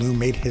 Lena Bloom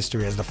made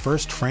history as the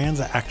first trans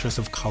actress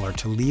of color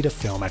to lead a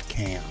film at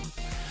Cannes.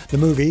 The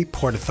movie,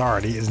 Port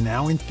Authority, is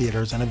now in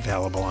theaters and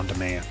available on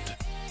demand.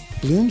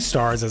 Bloom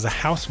stars as a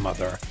house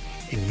mother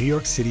in New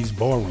York City's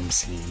ballroom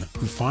scene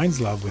who finds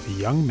love with a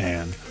young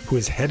man who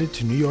is headed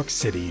to New York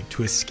City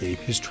to escape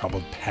his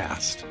troubled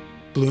past.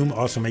 Bloom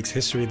also makes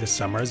history this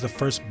summer as the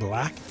first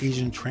Black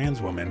Asian trans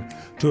woman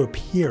to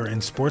appear in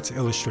Sports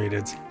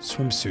Illustrated's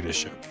swimsuit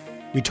issue.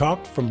 We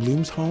talked from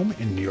Bloom's home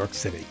in New York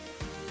City.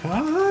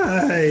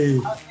 Hi.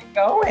 How's it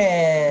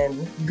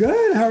going?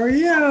 Good. How are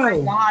you?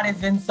 Oh my God, it's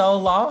been so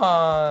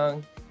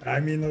long. I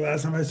mean, the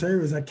last time I saw you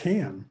was at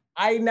Cannes.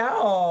 I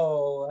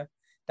know.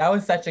 That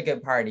was such a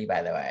good party,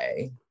 by the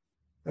way.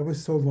 That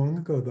was so long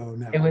ago, though.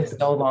 Now it was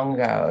so long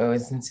ago. It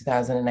was in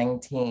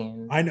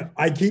 2019. I know.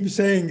 I keep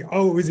saying,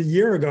 oh, it was a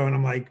year ago. And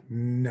I'm like,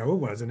 no, it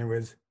wasn't. It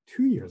was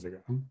 2 years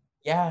ago.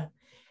 Yeah.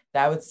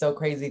 That was so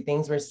crazy.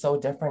 Things were so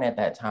different at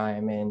that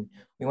time. And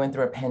we went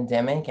through a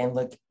pandemic and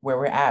look where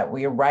we're at.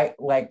 We're right,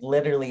 like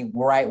literally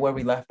right where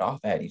we left off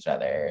at each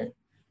other.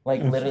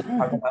 Like literally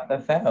talking about the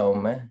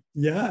film.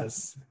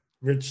 Yes.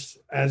 Which,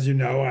 as you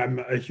know, I'm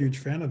a huge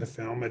fan of the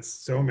film. It's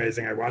so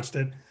amazing. I watched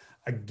it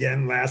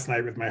again last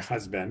night with my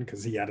husband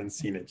because he hadn't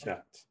seen it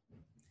yet.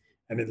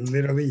 And it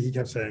literally, he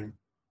kept saying,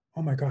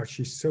 oh my gosh,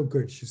 she's so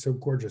good. She's so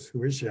gorgeous.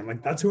 Who is she? I'm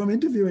like, that's who I'm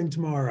interviewing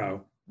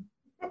tomorrow.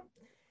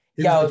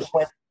 Yo,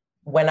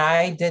 when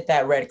I did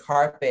that red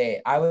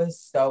carpet, I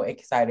was so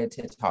excited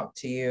to talk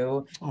to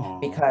you.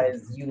 Aww.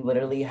 Because you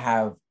literally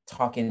have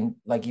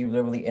you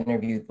literally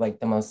interviewed like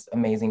the most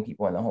amazing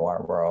people in the whole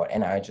wide world.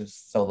 And I was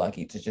just so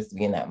lucky to just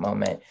be in that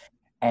moment.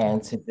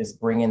 and to just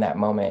bring in that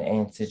moment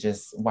and to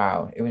just,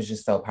 wow, it was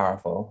just so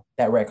powerful.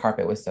 That red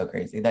carpet was so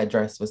crazy. That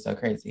dress was so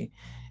crazy.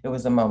 It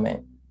was a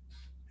moment.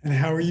 And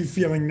how are you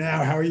feeling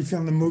now? How are you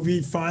feeling the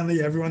movie?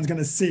 Finally, everyone's going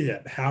to see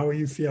it. How are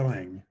you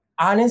feeling?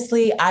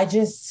 Honestly, I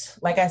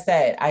just, like I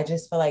said, I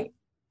just feel like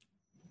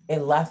it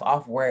left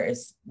off where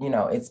it's,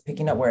 it's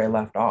picking up where it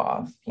left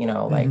off,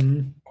 like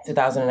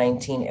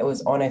 2019, it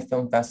was on a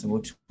film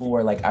festival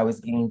tour. Like I was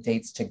getting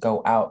dates to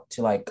go out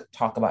to like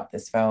talk about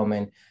this film,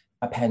 and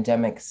a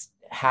pandemic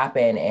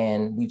happened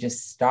and we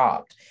just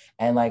stopped.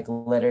 And like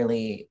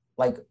literally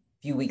like a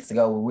few weeks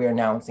ago, we're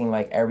announcing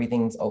like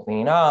everything's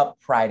opening up.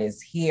 Pride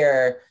is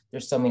here.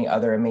 There's so many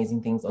other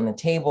amazing things on the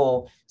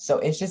table. So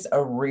it's just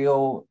a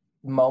real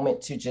moment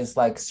to just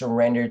like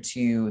surrender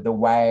to the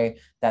way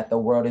that the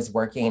world is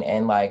working,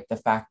 and like the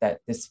fact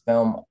that this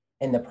film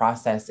in the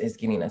process is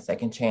getting a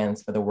second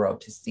chance for the world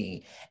to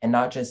see, and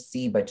not just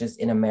see, but just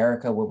in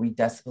America, where we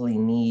desperately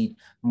need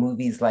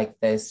movies like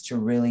this to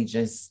really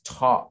just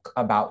talk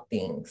about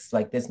things.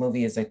 Like this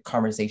movie is a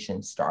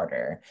conversation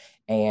starter,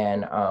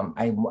 and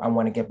I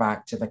want to get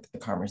back to like the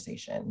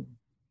conversation.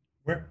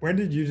 When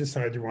did you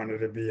decide you wanted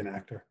to be an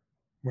actor?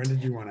 When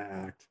did you want to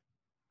act?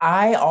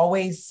 I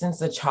always,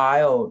 since a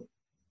child,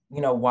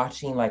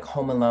 watching like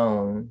Home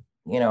Alone,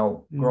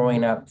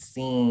 growing up,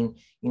 seeing,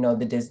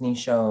 the Disney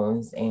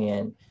shows,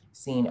 and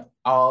seeing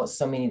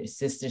so many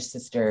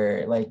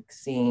sister, like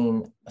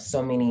seeing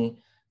so many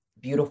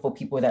beautiful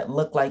people that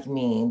look like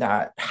me,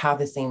 that have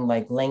the same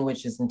like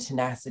languages and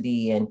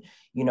tenacity, and,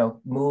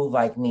 move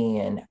like me.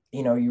 And,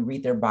 you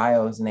read their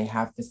bios and they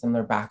have the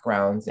similar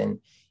backgrounds. And,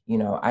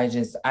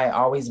 I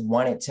always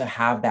wanted to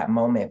have that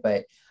moment,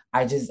 but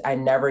I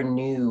never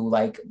knew,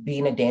 like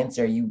being a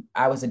dancer,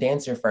 I was a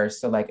dancer first.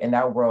 So like in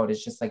that world,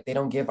 it's just like, they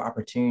don't give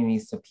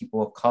opportunities to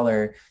people of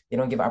color. They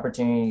don't give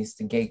opportunities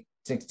to gay,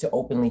 to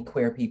openly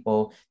queer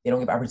people. They don't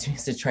give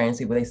opportunities to trans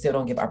people. They still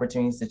don't give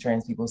opportunities to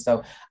trans people.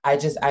 So I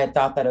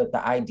thought that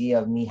the idea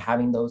of me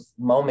having those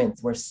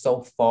moments were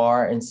so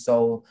far and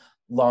so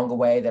long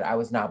away that I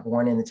was not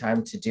born in the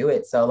time to do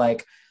it. So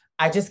like,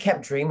 I just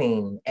kept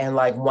dreaming. And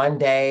like one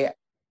day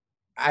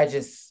I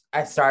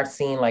started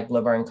seeing like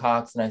Laverne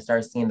Cox, and I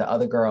started seeing the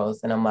other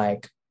girls, and I'm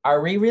like,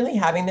 are we really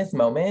having this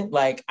moment?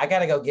 Like, I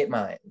gotta go get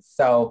mine.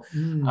 So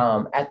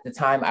at the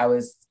time I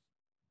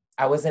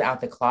wasn't out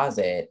the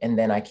closet, and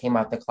then I came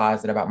out the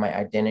closet about my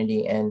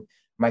identity, and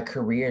my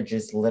career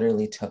just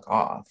literally took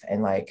off.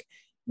 And like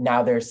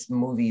now there's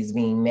movies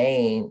being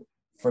made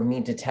for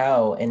me to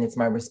tell, and it's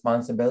my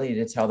responsibility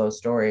to tell those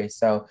stories.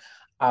 So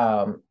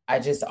I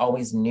just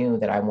always knew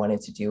that I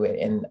wanted to do it,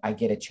 and I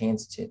get a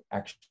chance to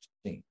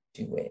actually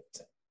do it.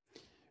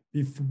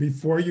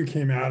 Before you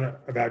came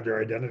out about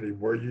your identity,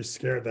 were you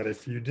scared that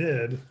if you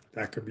did,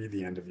 that could be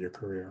the end of your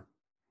career?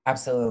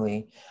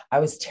 Absolutely. I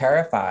was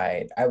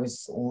terrified. I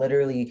was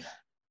literally,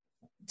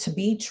 to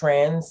be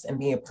trans and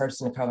be a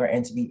person of color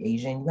and to be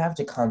Asian, you have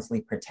to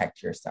constantly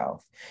protect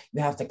yourself.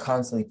 You have to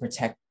constantly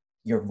protect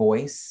your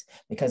voice,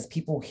 because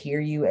people hear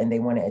you and they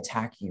want to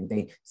attack you.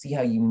 They see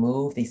how you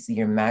move, they see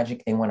your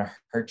magic, they want to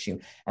hurt you.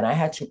 And I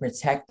had to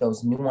protect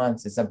those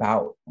nuances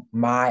about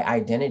my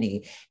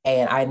identity.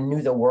 And I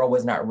knew the world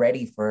was not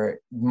ready for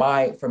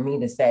me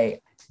to say,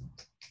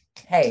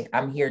 hey,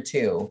 I'm here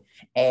too.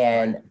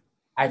 And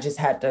I just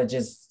had to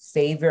just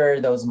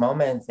savor those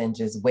moments and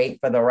just wait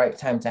for the right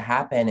time to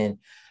happen. And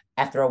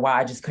after a while,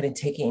 I just couldn't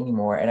take it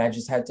anymore. And I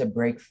just had to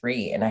break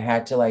free. And I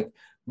had to like,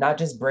 not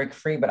just break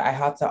free, but I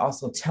have to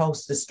also tell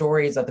the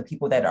stories of the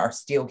people that are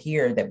still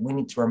here, that we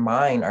need to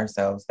remind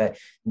ourselves that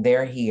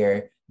they're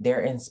here,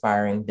 they're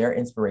inspiring, they're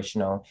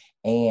inspirational.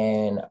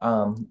 And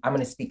I'm going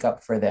to speak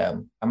up for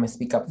them. I'm going to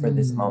speak up for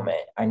this moment.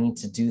 I need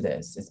to do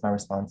this. It's my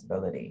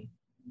responsibility.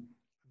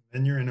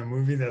 And you're in a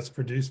movie that's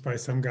produced by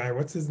some guy.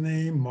 What's his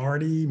name?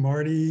 Marty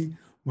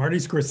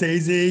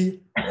Scorsese.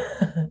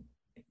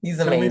 He's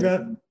amazing.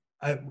 Tell me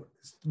about,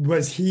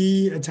 was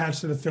he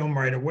attached to the film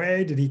right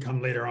away? Did he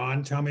come later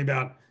on? Tell me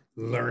about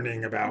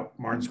learning about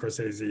Martin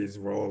Scorsese's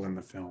role in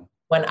the film.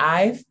 When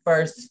I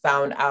first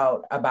found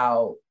out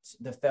about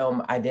the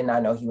film, I did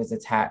not know he was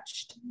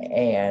attached.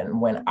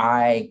 And when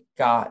I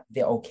got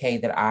the okay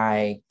that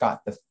I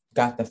got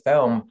the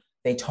film,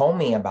 they told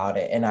me about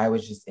it. And I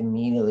was just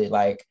immediately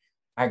like,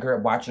 I grew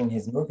up watching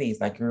his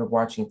movies. I grew up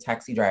watching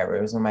Taxi Driver.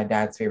 It was one of my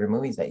dad's favorite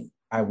movies that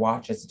I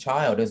watched as a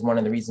child. It was one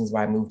of the reasons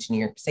why I moved to New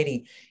York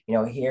City.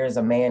 Here's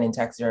a man in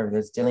Taxi Driver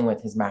that's dealing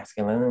with his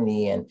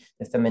masculinity and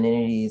the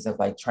femininities of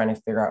like trying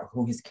to figure out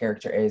who his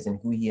character is and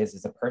who he is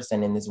as a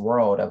person in this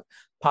world of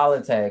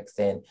politics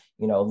and,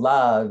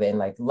 love and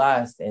like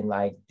lust and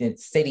like the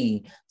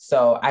city.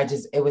 So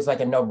it was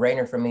like a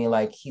no-brainer for me.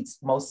 Like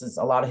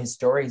a lot of his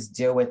stories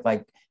deal with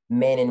like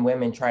men and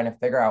women trying to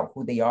figure out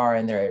who they are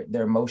and their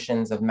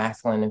emotions of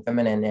masculine and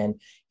feminine. And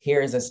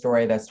here's a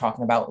story that's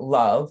talking about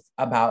love,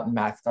 about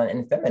masculine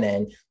and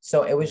feminine.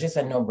 So it was just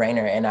a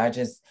no-brainer. And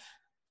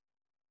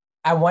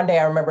one day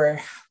I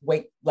remember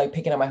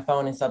picking up my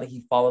phone and saw that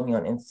he followed me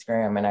on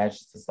Instagram. And I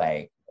just was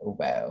like, oh,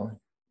 wow,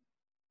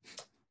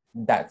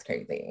 that's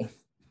crazy.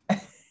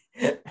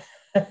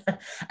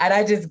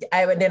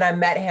 Then I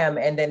met him,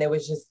 and then it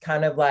was just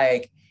kind of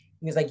like,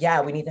 he was like, yeah,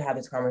 we need to have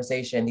this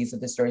conversation. These are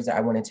the stories that I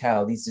want to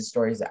tell. These are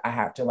stories that I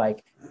have to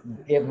like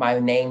give my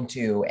name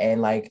to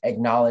and like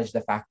acknowledge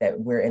the fact that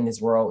we're in this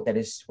world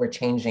we're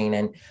changing.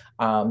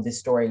 And this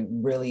story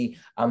really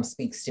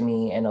speaks to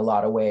me in a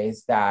lot of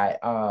ways that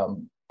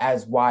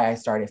as why I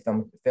started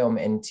film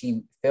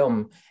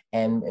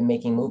and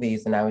making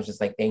movies. And I was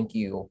just like, thank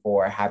you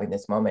for having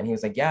this moment. He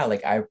was like, yeah,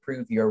 like I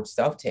approve your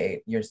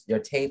self-tape, your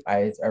tape.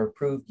 I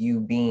approve you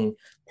being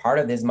part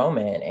of this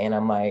moment. And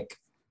I'm like,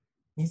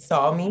 you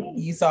saw me,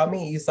 you saw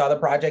the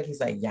project. He's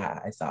like, yeah,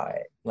 I saw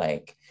it.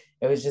 Like,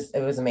 it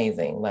was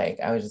amazing.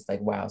 Like, I was just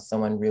like, wow,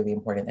 someone really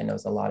important that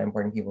knows a lot of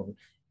important people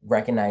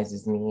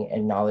recognizes me,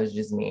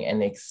 acknowledges me,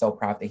 and is so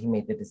proud that he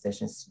made the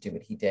decisions to do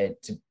what he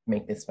did to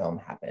make this film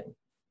happen.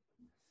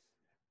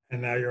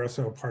 And now you're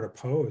also a part of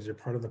Pose. You're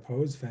part of the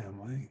Pose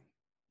family.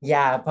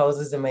 Yeah, Pose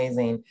is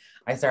amazing.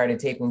 I started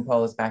taping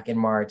Pose back in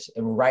March,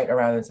 and right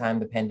around the time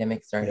the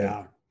pandemic started.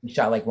 Yeah. We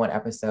shot like one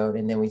episode,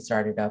 and then we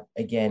started up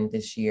again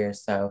this year.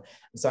 So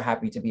I'm so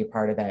happy to be a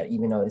part of that,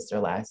 even though it's their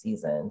last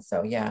season.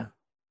 So yeah.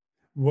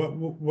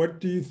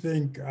 What do you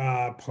think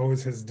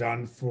Pose has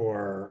done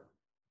for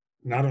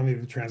not only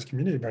the trans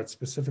community, but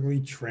specifically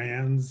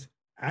trans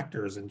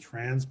actors and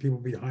trans people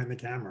behind the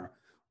camera?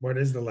 What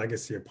is the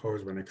legacy of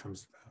Pose when it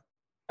comes to that?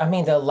 I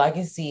mean, the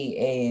legacy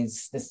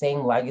is the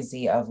same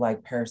legacy of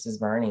like Paris is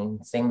Burning,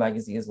 same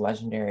legacy as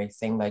Legendary,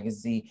 same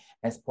legacy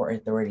as Port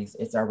Authorities.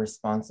 It's our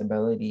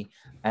responsibility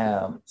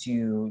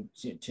to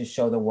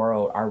show the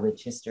world our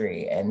rich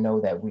history and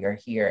know that we are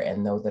here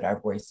and know that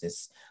our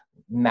voices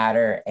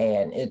matter.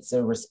 And it's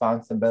a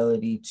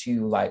responsibility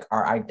to like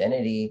our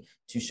identity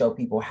to show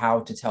people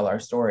how to tell our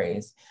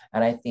stories.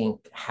 And I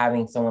think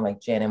having someone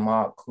like Jan and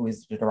Mock, who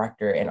is the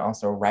director and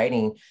also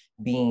writing,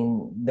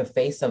 being the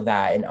face of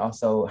that, and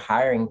also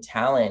hiring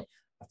talent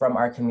from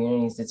our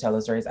communities to tell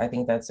the stories, I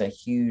think that's a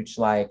huge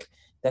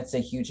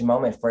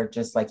moment for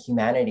just like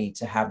humanity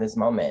to have this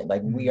moment.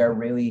 Like we are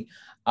really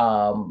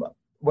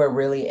we're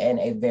really in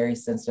a very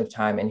sensitive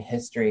time in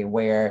history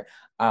where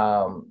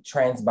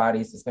trans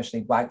bodies,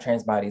 especially Black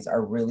trans bodies,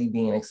 are really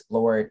being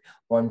explored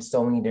on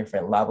so many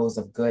different levels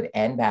of good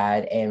and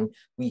bad. And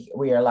we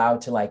are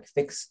allowed to like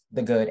fix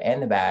the good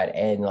and the bad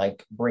and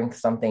like bring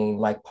something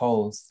like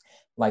Pose,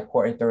 like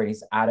Port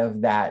Authorities, out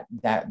of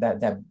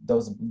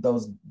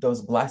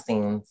those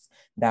blessings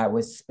that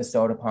was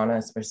bestowed upon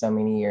us for so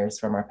many years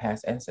from our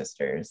past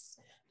ancestors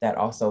that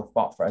also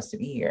fought for us to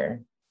be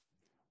here.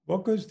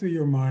 What goes through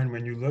your mind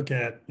when you look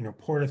at,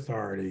 Port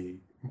Authority?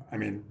 I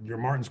mean, your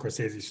Martin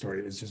Scorsese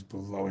story is just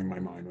blowing my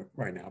mind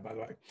right now, by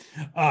the way.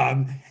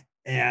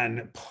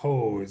 And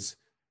Pose,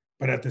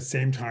 but at the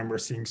same time, we're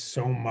seeing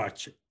so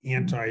much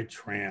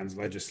anti-trans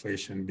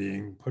legislation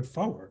being put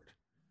forward.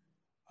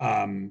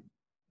 For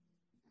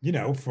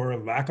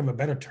lack of a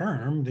better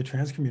term, the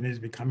trans community is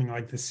becoming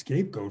like the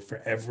scapegoat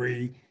for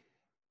every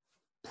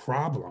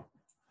problem.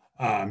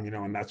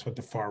 And that's what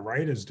the far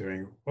right is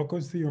doing. What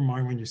goes through your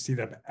mind when you see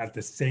that at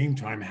the same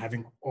time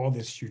having all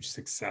this huge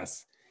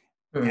success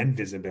and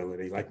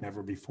visibility like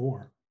never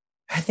before?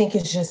 I think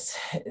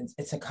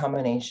it's a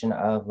combination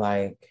of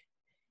like,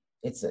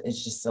 it's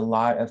just a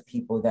lot of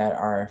people that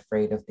are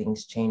afraid of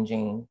things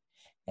changing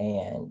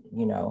and,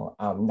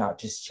 not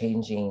just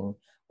changing,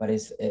 but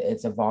it's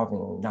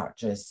evolving, not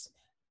just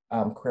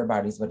queer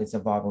bodies, but it's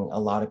evolving a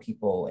lot of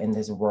people in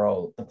this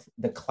world.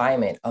 The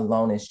climate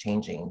alone is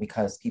changing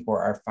because people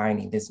are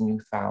finding this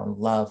newfound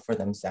love for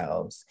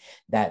themselves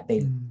that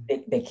they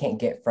can't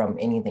get from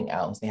anything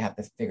else. They have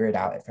to figure it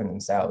out for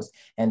themselves.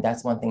 And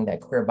that's one thing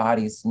that queer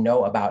bodies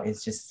know about,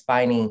 is just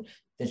finding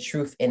the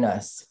truth in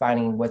us,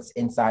 finding what's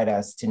inside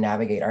us to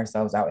navigate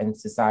ourselves out in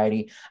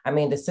society. I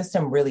mean, the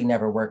system really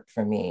never worked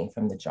for me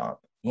from the jump.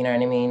 You know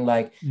what I mean?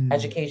 Like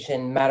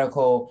education,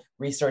 medical,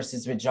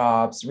 resources with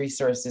jobs,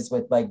 resources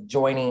with like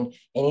joining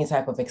any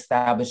type of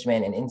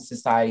establishment and in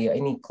society,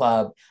 any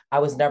club. I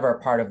was never a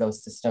part of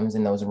those systems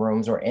in those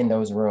rooms or in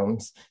those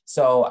rooms.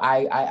 So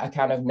I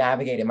kind of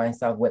navigated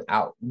myself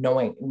without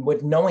knowing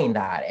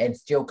that and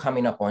still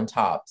coming up on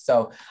top.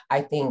 So I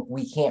think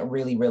we can't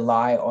really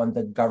rely on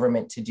the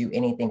government to do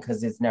anything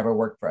because it's never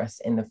worked for us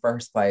in the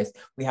first place.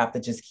 We have to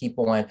just keep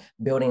on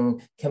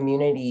building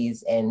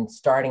communities and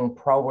starting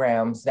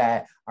programs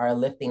that are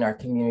lifting our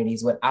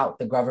communities without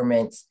the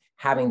government's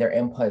having their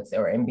inputs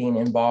and being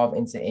involved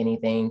into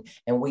anything.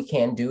 And we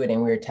can do it,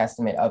 and we're a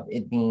testament of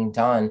it being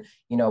done.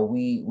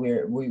 We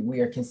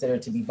are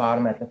considered to be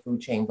bottom at the food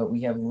chain, but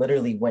we have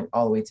literally went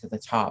all the way to the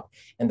top.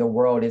 And the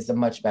world is a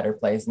much better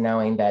place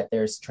knowing that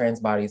there's trans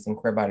bodies and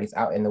queer bodies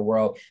out in the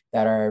world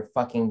that are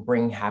fucking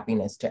bring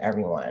happiness to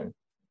everyone.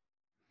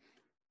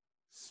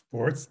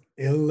 Sports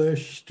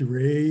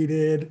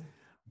Illustrated.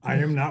 I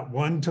am not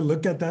one to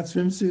look at that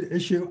swimsuit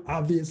issue.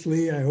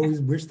 Obviously, I always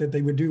wish that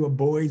they would do a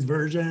boys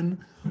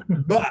version,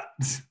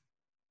 but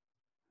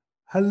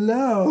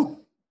hello.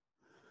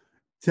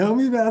 Tell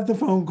me about the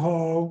phone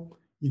call.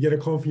 You get a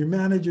call from your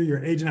manager,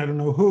 your agent, I don't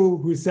know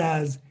who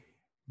says,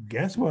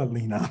 guess what,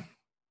 Lena?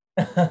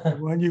 I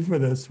want you for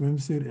the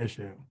swimsuit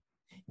issue.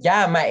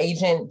 Yeah, my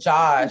agent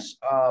Josh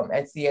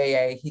at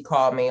CAA, he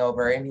called me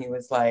over and he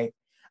was like,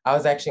 I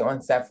was actually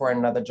on set for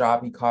another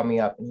job. He called me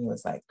up and he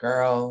was like,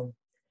 girl,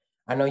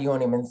 I know you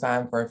only been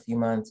signed for a few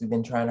months. We've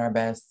been trying our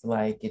best to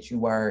like get you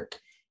work.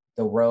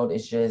 The world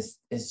is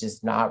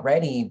just not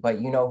ready. But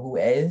you know who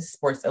is?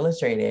 Sports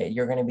Illustrated.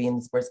 You're gonna be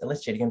in Sports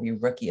Illustrated. You're gonna be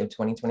rookie of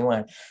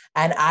 2021.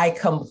 And I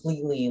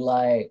completely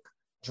like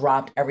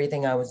dropped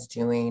everything I was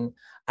doing.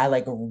 I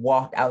like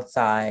walked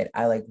outside.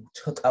 I like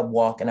took a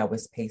walk and I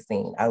was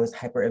pacing. I was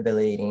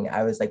hyperventilating.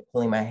 I was like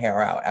pulling my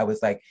hair out. I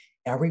was like,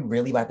 are we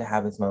really about to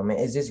have this moment?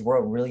 Is this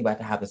world really about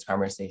to have this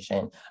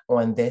conversation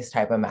on this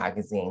type of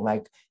magazine?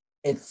 Like,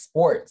 it's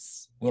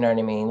sports, you know what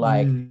I mean?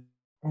 Like,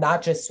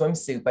 not just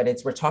swimsuit, but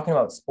we're talking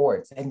about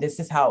sports. And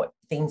this is how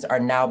things are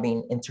now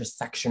being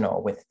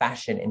intersectional with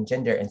fashion and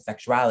gender and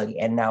sexuality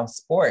and now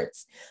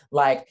sports.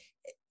 Like,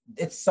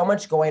 it's so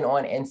much going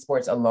on in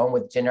sports alone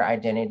with gender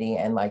identity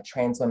and like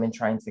trans women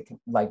trying to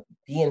like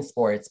be in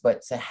sports,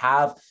 but to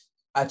have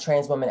a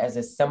trans woman as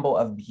a symbol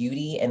of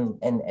beauty and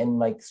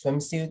like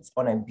swimsuits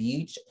on a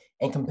beach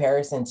in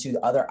comparison to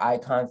other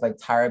icons like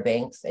Tyra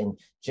Banks and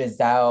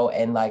Giselle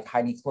and like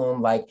Heidi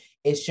Klum, like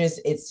it's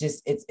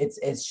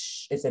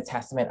a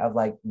testament of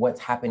like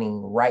what's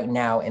happening right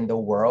now in the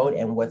world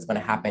and what's going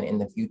to happen in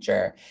the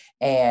future.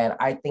 And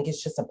I think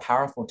it's just a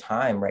powerful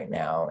time right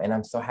now. And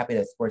I'm so happy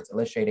that Sports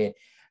Illustrated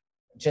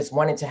just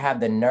wanted to have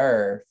the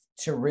nerve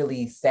to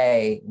really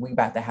say, we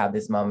about to have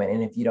this moment.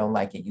 And if you don't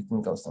like it, you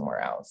can go somewhere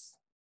else.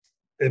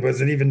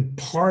 Was it even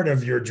part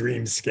of your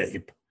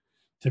dreamscape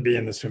to be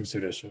in the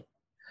swimsuit issue?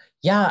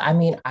 Yeah, I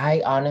mean,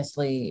 I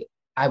honestly,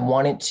 I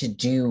wanted to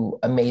do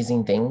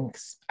amazing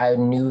things. I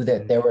knew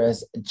that there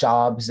was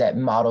jobs that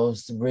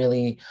models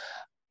really,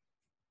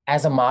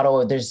 as a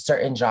model, there's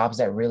certain jobs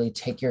that really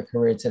take your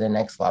career to the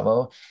next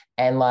level.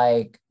 And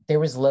like, there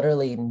was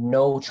literally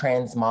no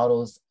trans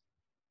models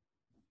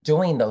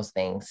doing those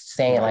things,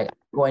 saying like,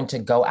 I'm going to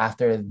go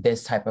after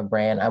this type of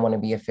brand. I want to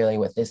be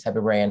affiliated with this type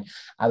of brand.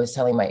 I was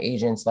telling my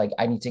agents, like,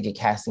 I need to get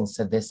castings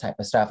to this type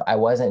of stuff. I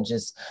wanted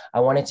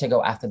to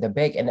go after the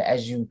big. And I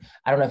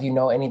don't know if you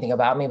know anything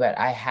about me, but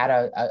I had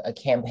a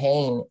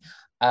campaign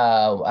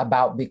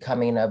about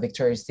becoming a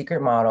Victoria's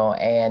Secret model.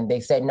 And they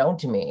said no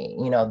to me.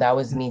 You know, that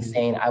was me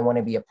saying, I want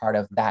to be a part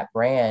of that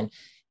brand.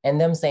 And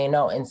them saying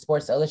no. And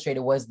Sports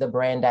Illustrated was the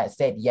brand that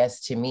said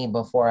yes to me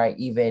before I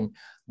even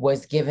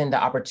was given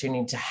the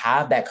opportunity to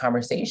have that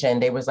conversation.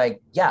 They was like,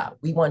 yeah,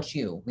 we want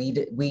you. We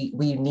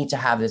need to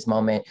have this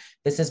moment.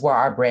 This is where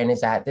our brand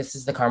is at. This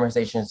is the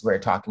conversations we're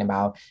talking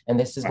about. And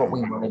this is what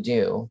we want to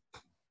do.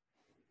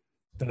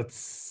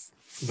 That's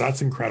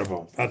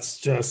incredible. That's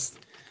just,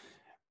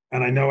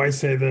 and I know I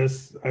say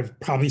this, I've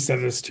probably said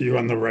this to you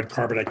on the red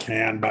carpet at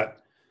Cannes,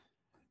 but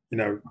you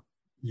know,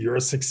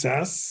 your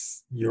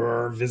success,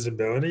 your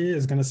visibility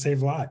is going to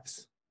save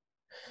lives.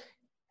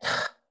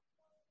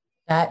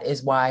 That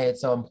is why it's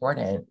so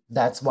important.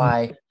 That's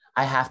why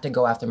I have to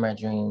go after my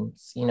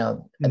dreams. You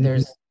know,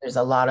 there's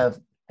a lot of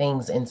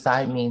things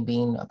inside me,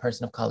 being a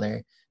person of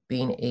color,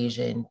 being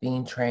Asian,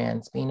 being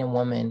trans, being a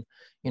woman.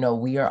 You know,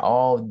 we are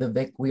all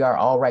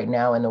right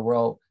now in the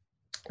world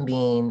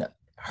being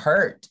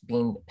hurt,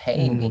 being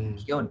paid, being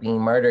killed, being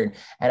murdered.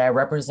 And I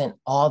represent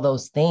all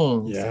those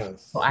things.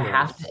 So I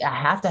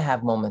have to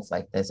have moments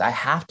like this. I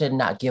have to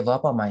not give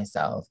up on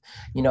myself,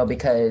 you know,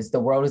 because the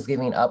world is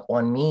giving up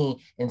on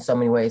me in so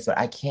many ways, but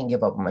I can't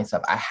give up on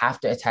myself. I have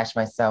to attach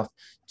myself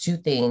to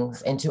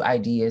things and to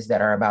ideas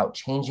that are about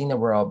changing the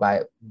world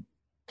by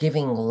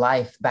giving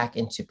life back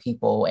into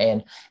people.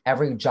 And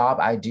every job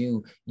I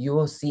do, you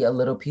will see a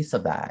little piece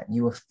of that.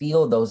 You will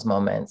feel those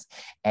moments.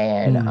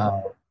 And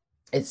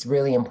it's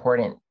really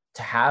important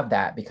to have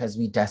that because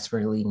we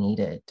desperately need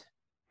it.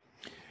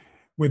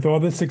 With all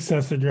the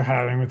success that you're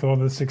having, with all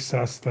the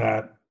success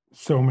that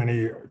so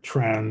many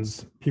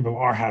trans people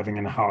are having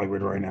in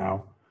Hollywood right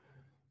now,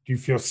 do you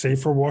feel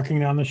safer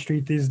walking down the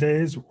street these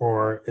days,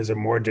 or is it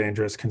more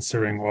dangerous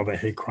considering all the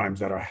hate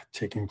crimes that are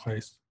taking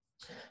place?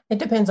 It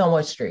depends on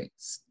what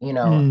streets, you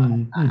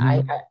know.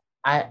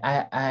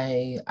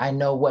 I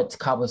know what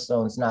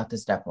cobblestones not to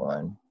step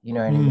on, you know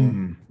what I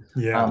mean?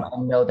 Yeah. I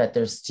know that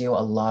there's still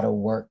a lot of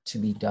work to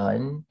be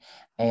done,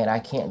 and I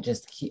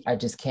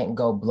just can't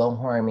go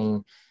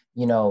blowhorning,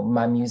 you know,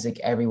 my music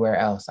everywhere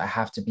else. I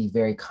have to be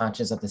very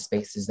conscious of the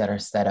spaces that are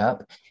set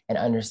up and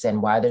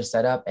understand why they're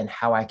set up and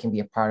how I can be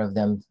a part of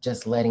them,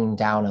 just letting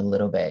down a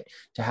little bit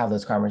to have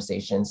those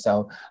conversations.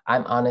 So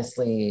I'm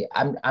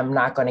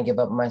not going to give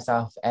up on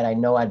myself, and I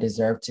know I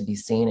deserve to be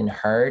seen and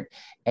heard,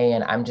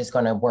 and I'm just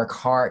going to work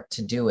hard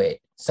to do it,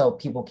 so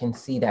people can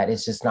see that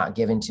it's just not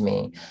given to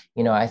me.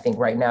 You know, I think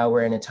right now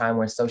we're in a time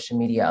where social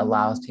media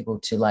allows people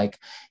to like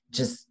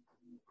just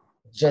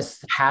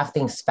have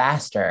things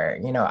faster.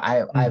 You know,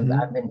 I've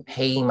been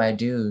paying my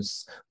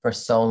dues for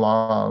so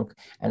long,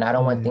 and I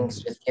don't want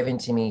things just given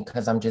to me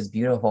because I'm just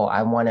beautiful.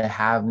 I want to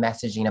have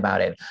messaging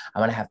about it. I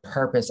want to have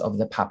purpose over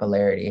the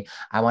popularity.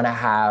 I want to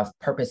have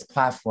purpose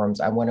platforms.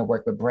 I want to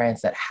work with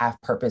brands that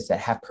have purpose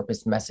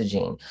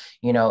messaging.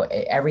 You know,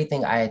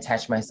 everything I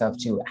attach myself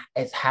to,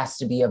 it has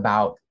to be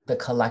about the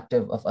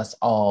collective of us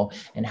all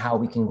and how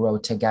we can grow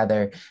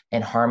together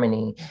in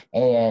harmony.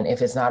 And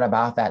if it's not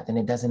about that, then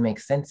it doesn't make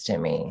sense to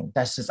me.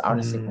 That's just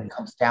honestly what it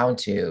comes down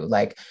to.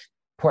 Like,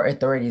 Port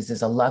Authorities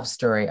is a love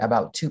story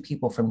about two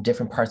people from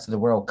different parts of the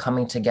world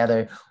coming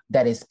together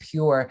that is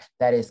pure,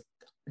 that is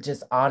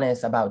just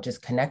honest about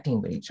just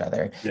connecting with each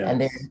other.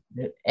 Yes.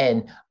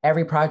 And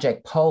every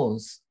project,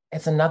 Pose,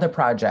 it's another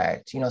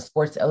project,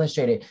 Sports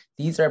Illustrated.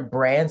 These are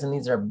brands and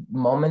these are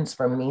moments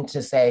for me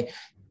to say,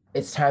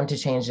 it's time to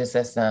change the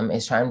system.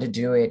 It's time to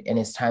do it, and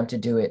it's time to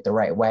do it the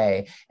right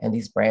way. And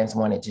these brands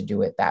wanted to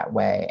do it that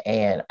way.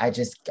 And I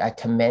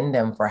commend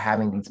them for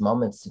having these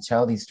moments to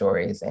tell these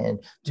stories and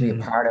to be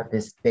a part of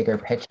this bigger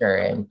picture.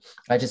 And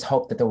I just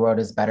hope that the world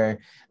is a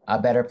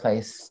better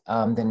place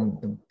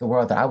than the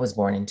world that I was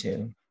born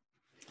into.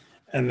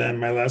 And then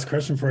my last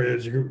question for you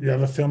is: you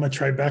have a film at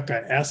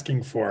Tribeca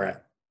asking for it.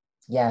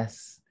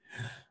 Yes.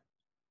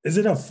 Is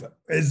it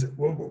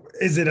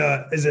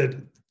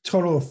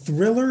total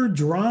thriller,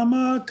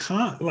 drama,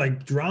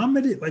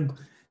 dramedy? Like,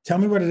 tell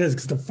me what it is,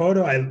 because the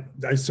photo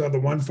I saw, the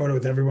one photo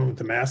with everyone with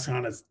the mask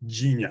on, is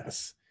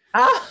genius.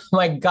 Oh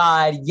my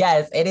God,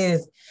 yes, it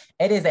is.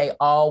 It is a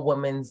all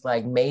women's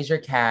major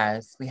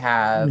cast. We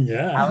have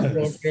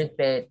Alexandra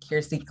Fit,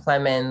 Kiersey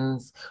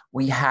Clemens,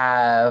 we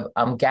have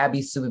Gabby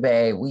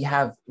Subebe, we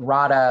have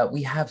Rada,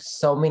 we have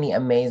so many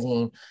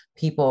amazing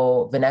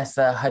people,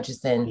 Vanessa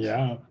Hutchison.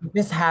 Yeah. We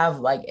just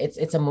have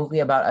it's a movie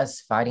about us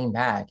fighting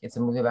back. It's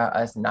a movie about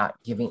us not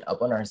giving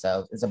up on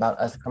ourselves. It's about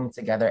us coming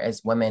together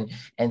as women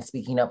and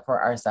speaking up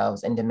for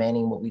ourselves and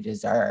demanding what we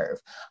deserve.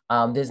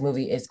 This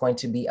movie is going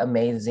to be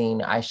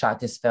amazing. I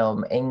shot this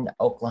film in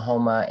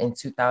Oklahoma in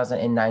 2019,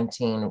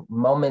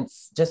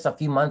 just a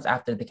few months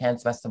after the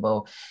Cannes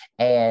Festival.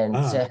 And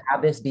to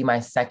have this be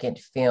my second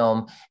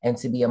film and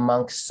to be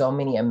amongst so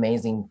many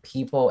amazing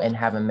people and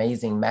have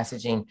amazing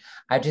messaging,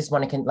 I just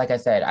want to, like I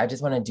said, I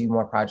just want to do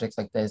more projects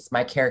like this.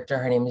 My character,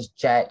 her name is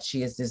Jet.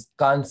 She is this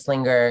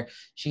gunslinger.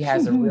 She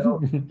has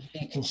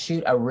she can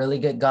shoot a really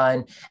good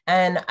gun.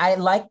 And I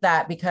like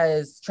that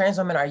because trans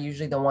women are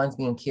usually the ones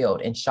being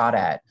killed and shot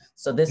at.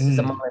 So this is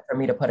a moment for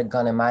me to put a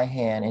gun in my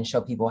hand and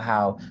show people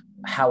how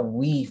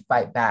we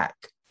fight back.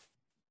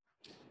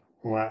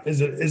 Wow. Is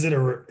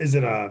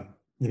it a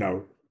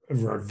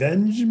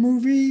revenge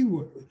movie?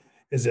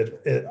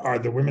 Are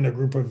the women a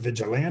group of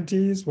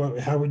vigilantes?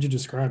 How would you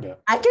describe it?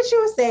 I guess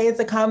you would say it's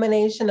a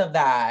combination of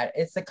that.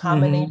 It's a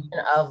combination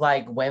of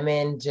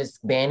women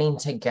just banding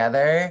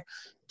together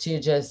to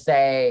just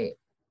say,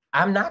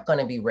 I'm not going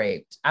to be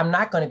raped. I'm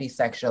not going to be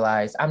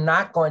sexualized. I'm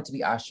not going to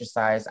be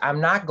ostracized. I'm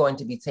not going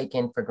to be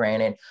taken for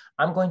granted.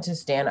 I'm going to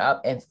stand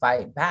up and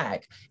fight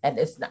back. And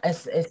it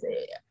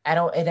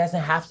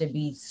doesn't have to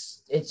be,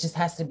 it just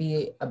has to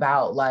be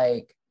about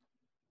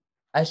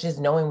us just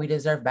knowing we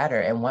deserve better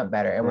and want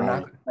better. And we're not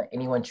going to let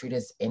anyone treat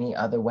us any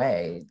other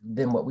way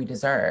than what we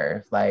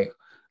deserve.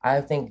 I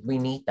think we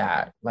need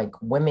that.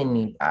 Women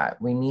need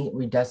that.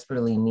 We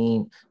desperately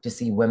need to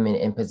see women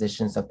in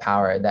positions of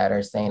power that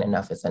are saying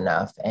enough is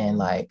enough. And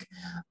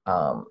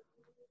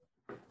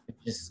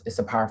it's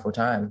a powerful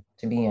time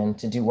to be in,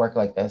 to do work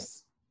like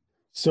this.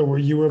 So were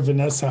you a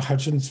Vanessa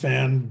Hutchins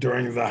fan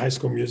during the High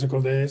School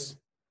Musical days?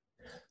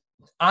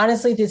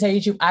 Honestly, to tell you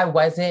the truth, I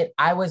wasn't.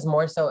 I was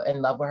more so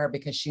in love with her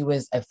because she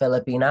was a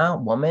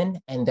Filipina woman,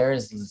 and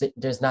there's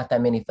not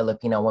that many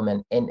Filipino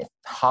women in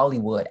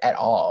Hollywood at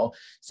all.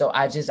 So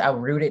I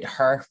rooted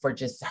her for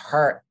just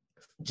her.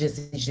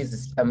 She's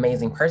this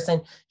amazing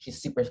person.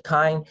 She's super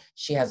kind.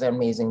 She has an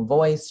amazing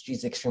voice.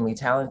 She's extremely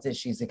talented.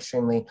 She's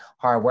extremely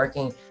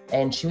hardworking,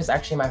 and she was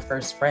actually my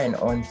first friend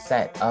on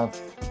set of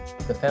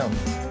the film.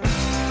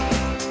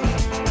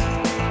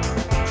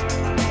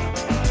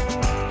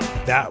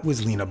 That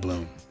was Lena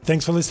Bloom.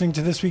 Thanks for listening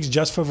to this week's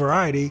Just for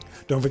Variety.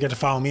 Don't forget to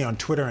follow me on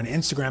Twitter and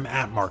Instagram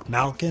at Mark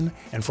Malkin.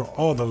 And for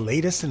all the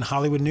latest in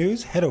Hollywood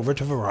news, head over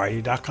to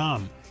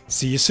Variety.com.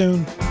 See you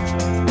soon.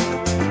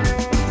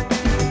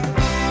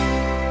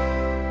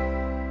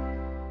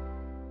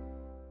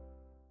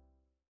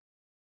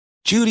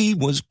 Judy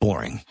was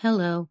boring.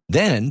 Hello.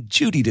 Then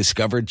Judy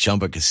discovered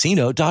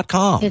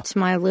ChumbaCasino.com. It's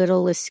my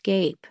little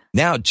escape.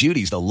 Now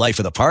Judy's the life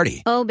of the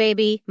party. Oh,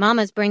 baby,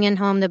 mama's bringing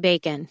home the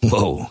bacon.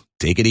 Whoa,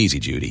 take it easy,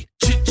 Judy.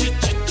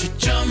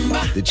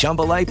 The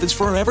Chumba life is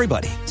for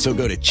everybody. So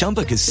go to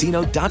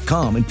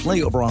ChumbaCasino.com and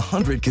play over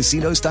 100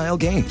 casino-style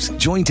games.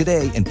 Join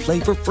today and play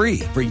for free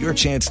for your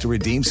chance to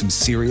redeem some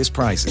serious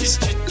prizes.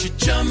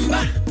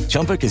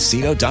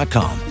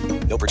 ChumbaCasino.com.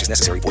 No purchase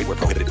necessary. Void where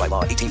prohibited by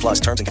law.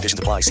 18+ terms and conditions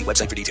apply. See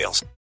website for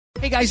details.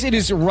 Hey guys, it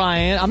is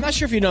Ryan. I'm not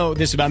sure if you know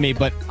this about me,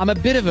 but I'm a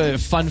bit of a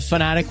fun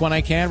fanatic when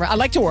I can. I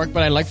like to work,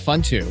 but I like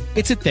fun too.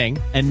 It's a thing.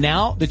 And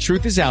now the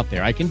truth is out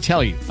there. I can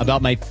tell you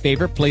about my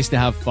favorite place to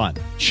have fun.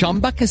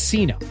 Chumba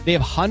Casino. They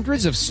have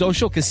hundreds of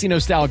social casino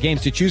style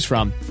games to choose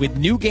from with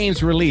new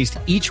games released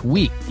each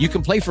week. You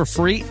can play for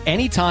free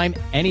anytime,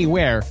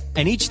 anywhere.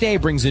 And each day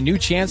brings a new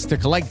chance to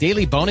collect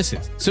daily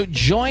bonuses. So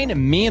join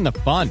me in the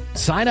fun.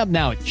 Sign up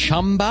now at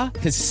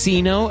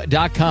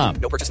ChumbaCasino.com.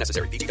 No purchase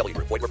necessary. VGW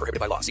Group. Void where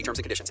prohibited by law. See terms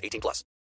and conditions. 18+.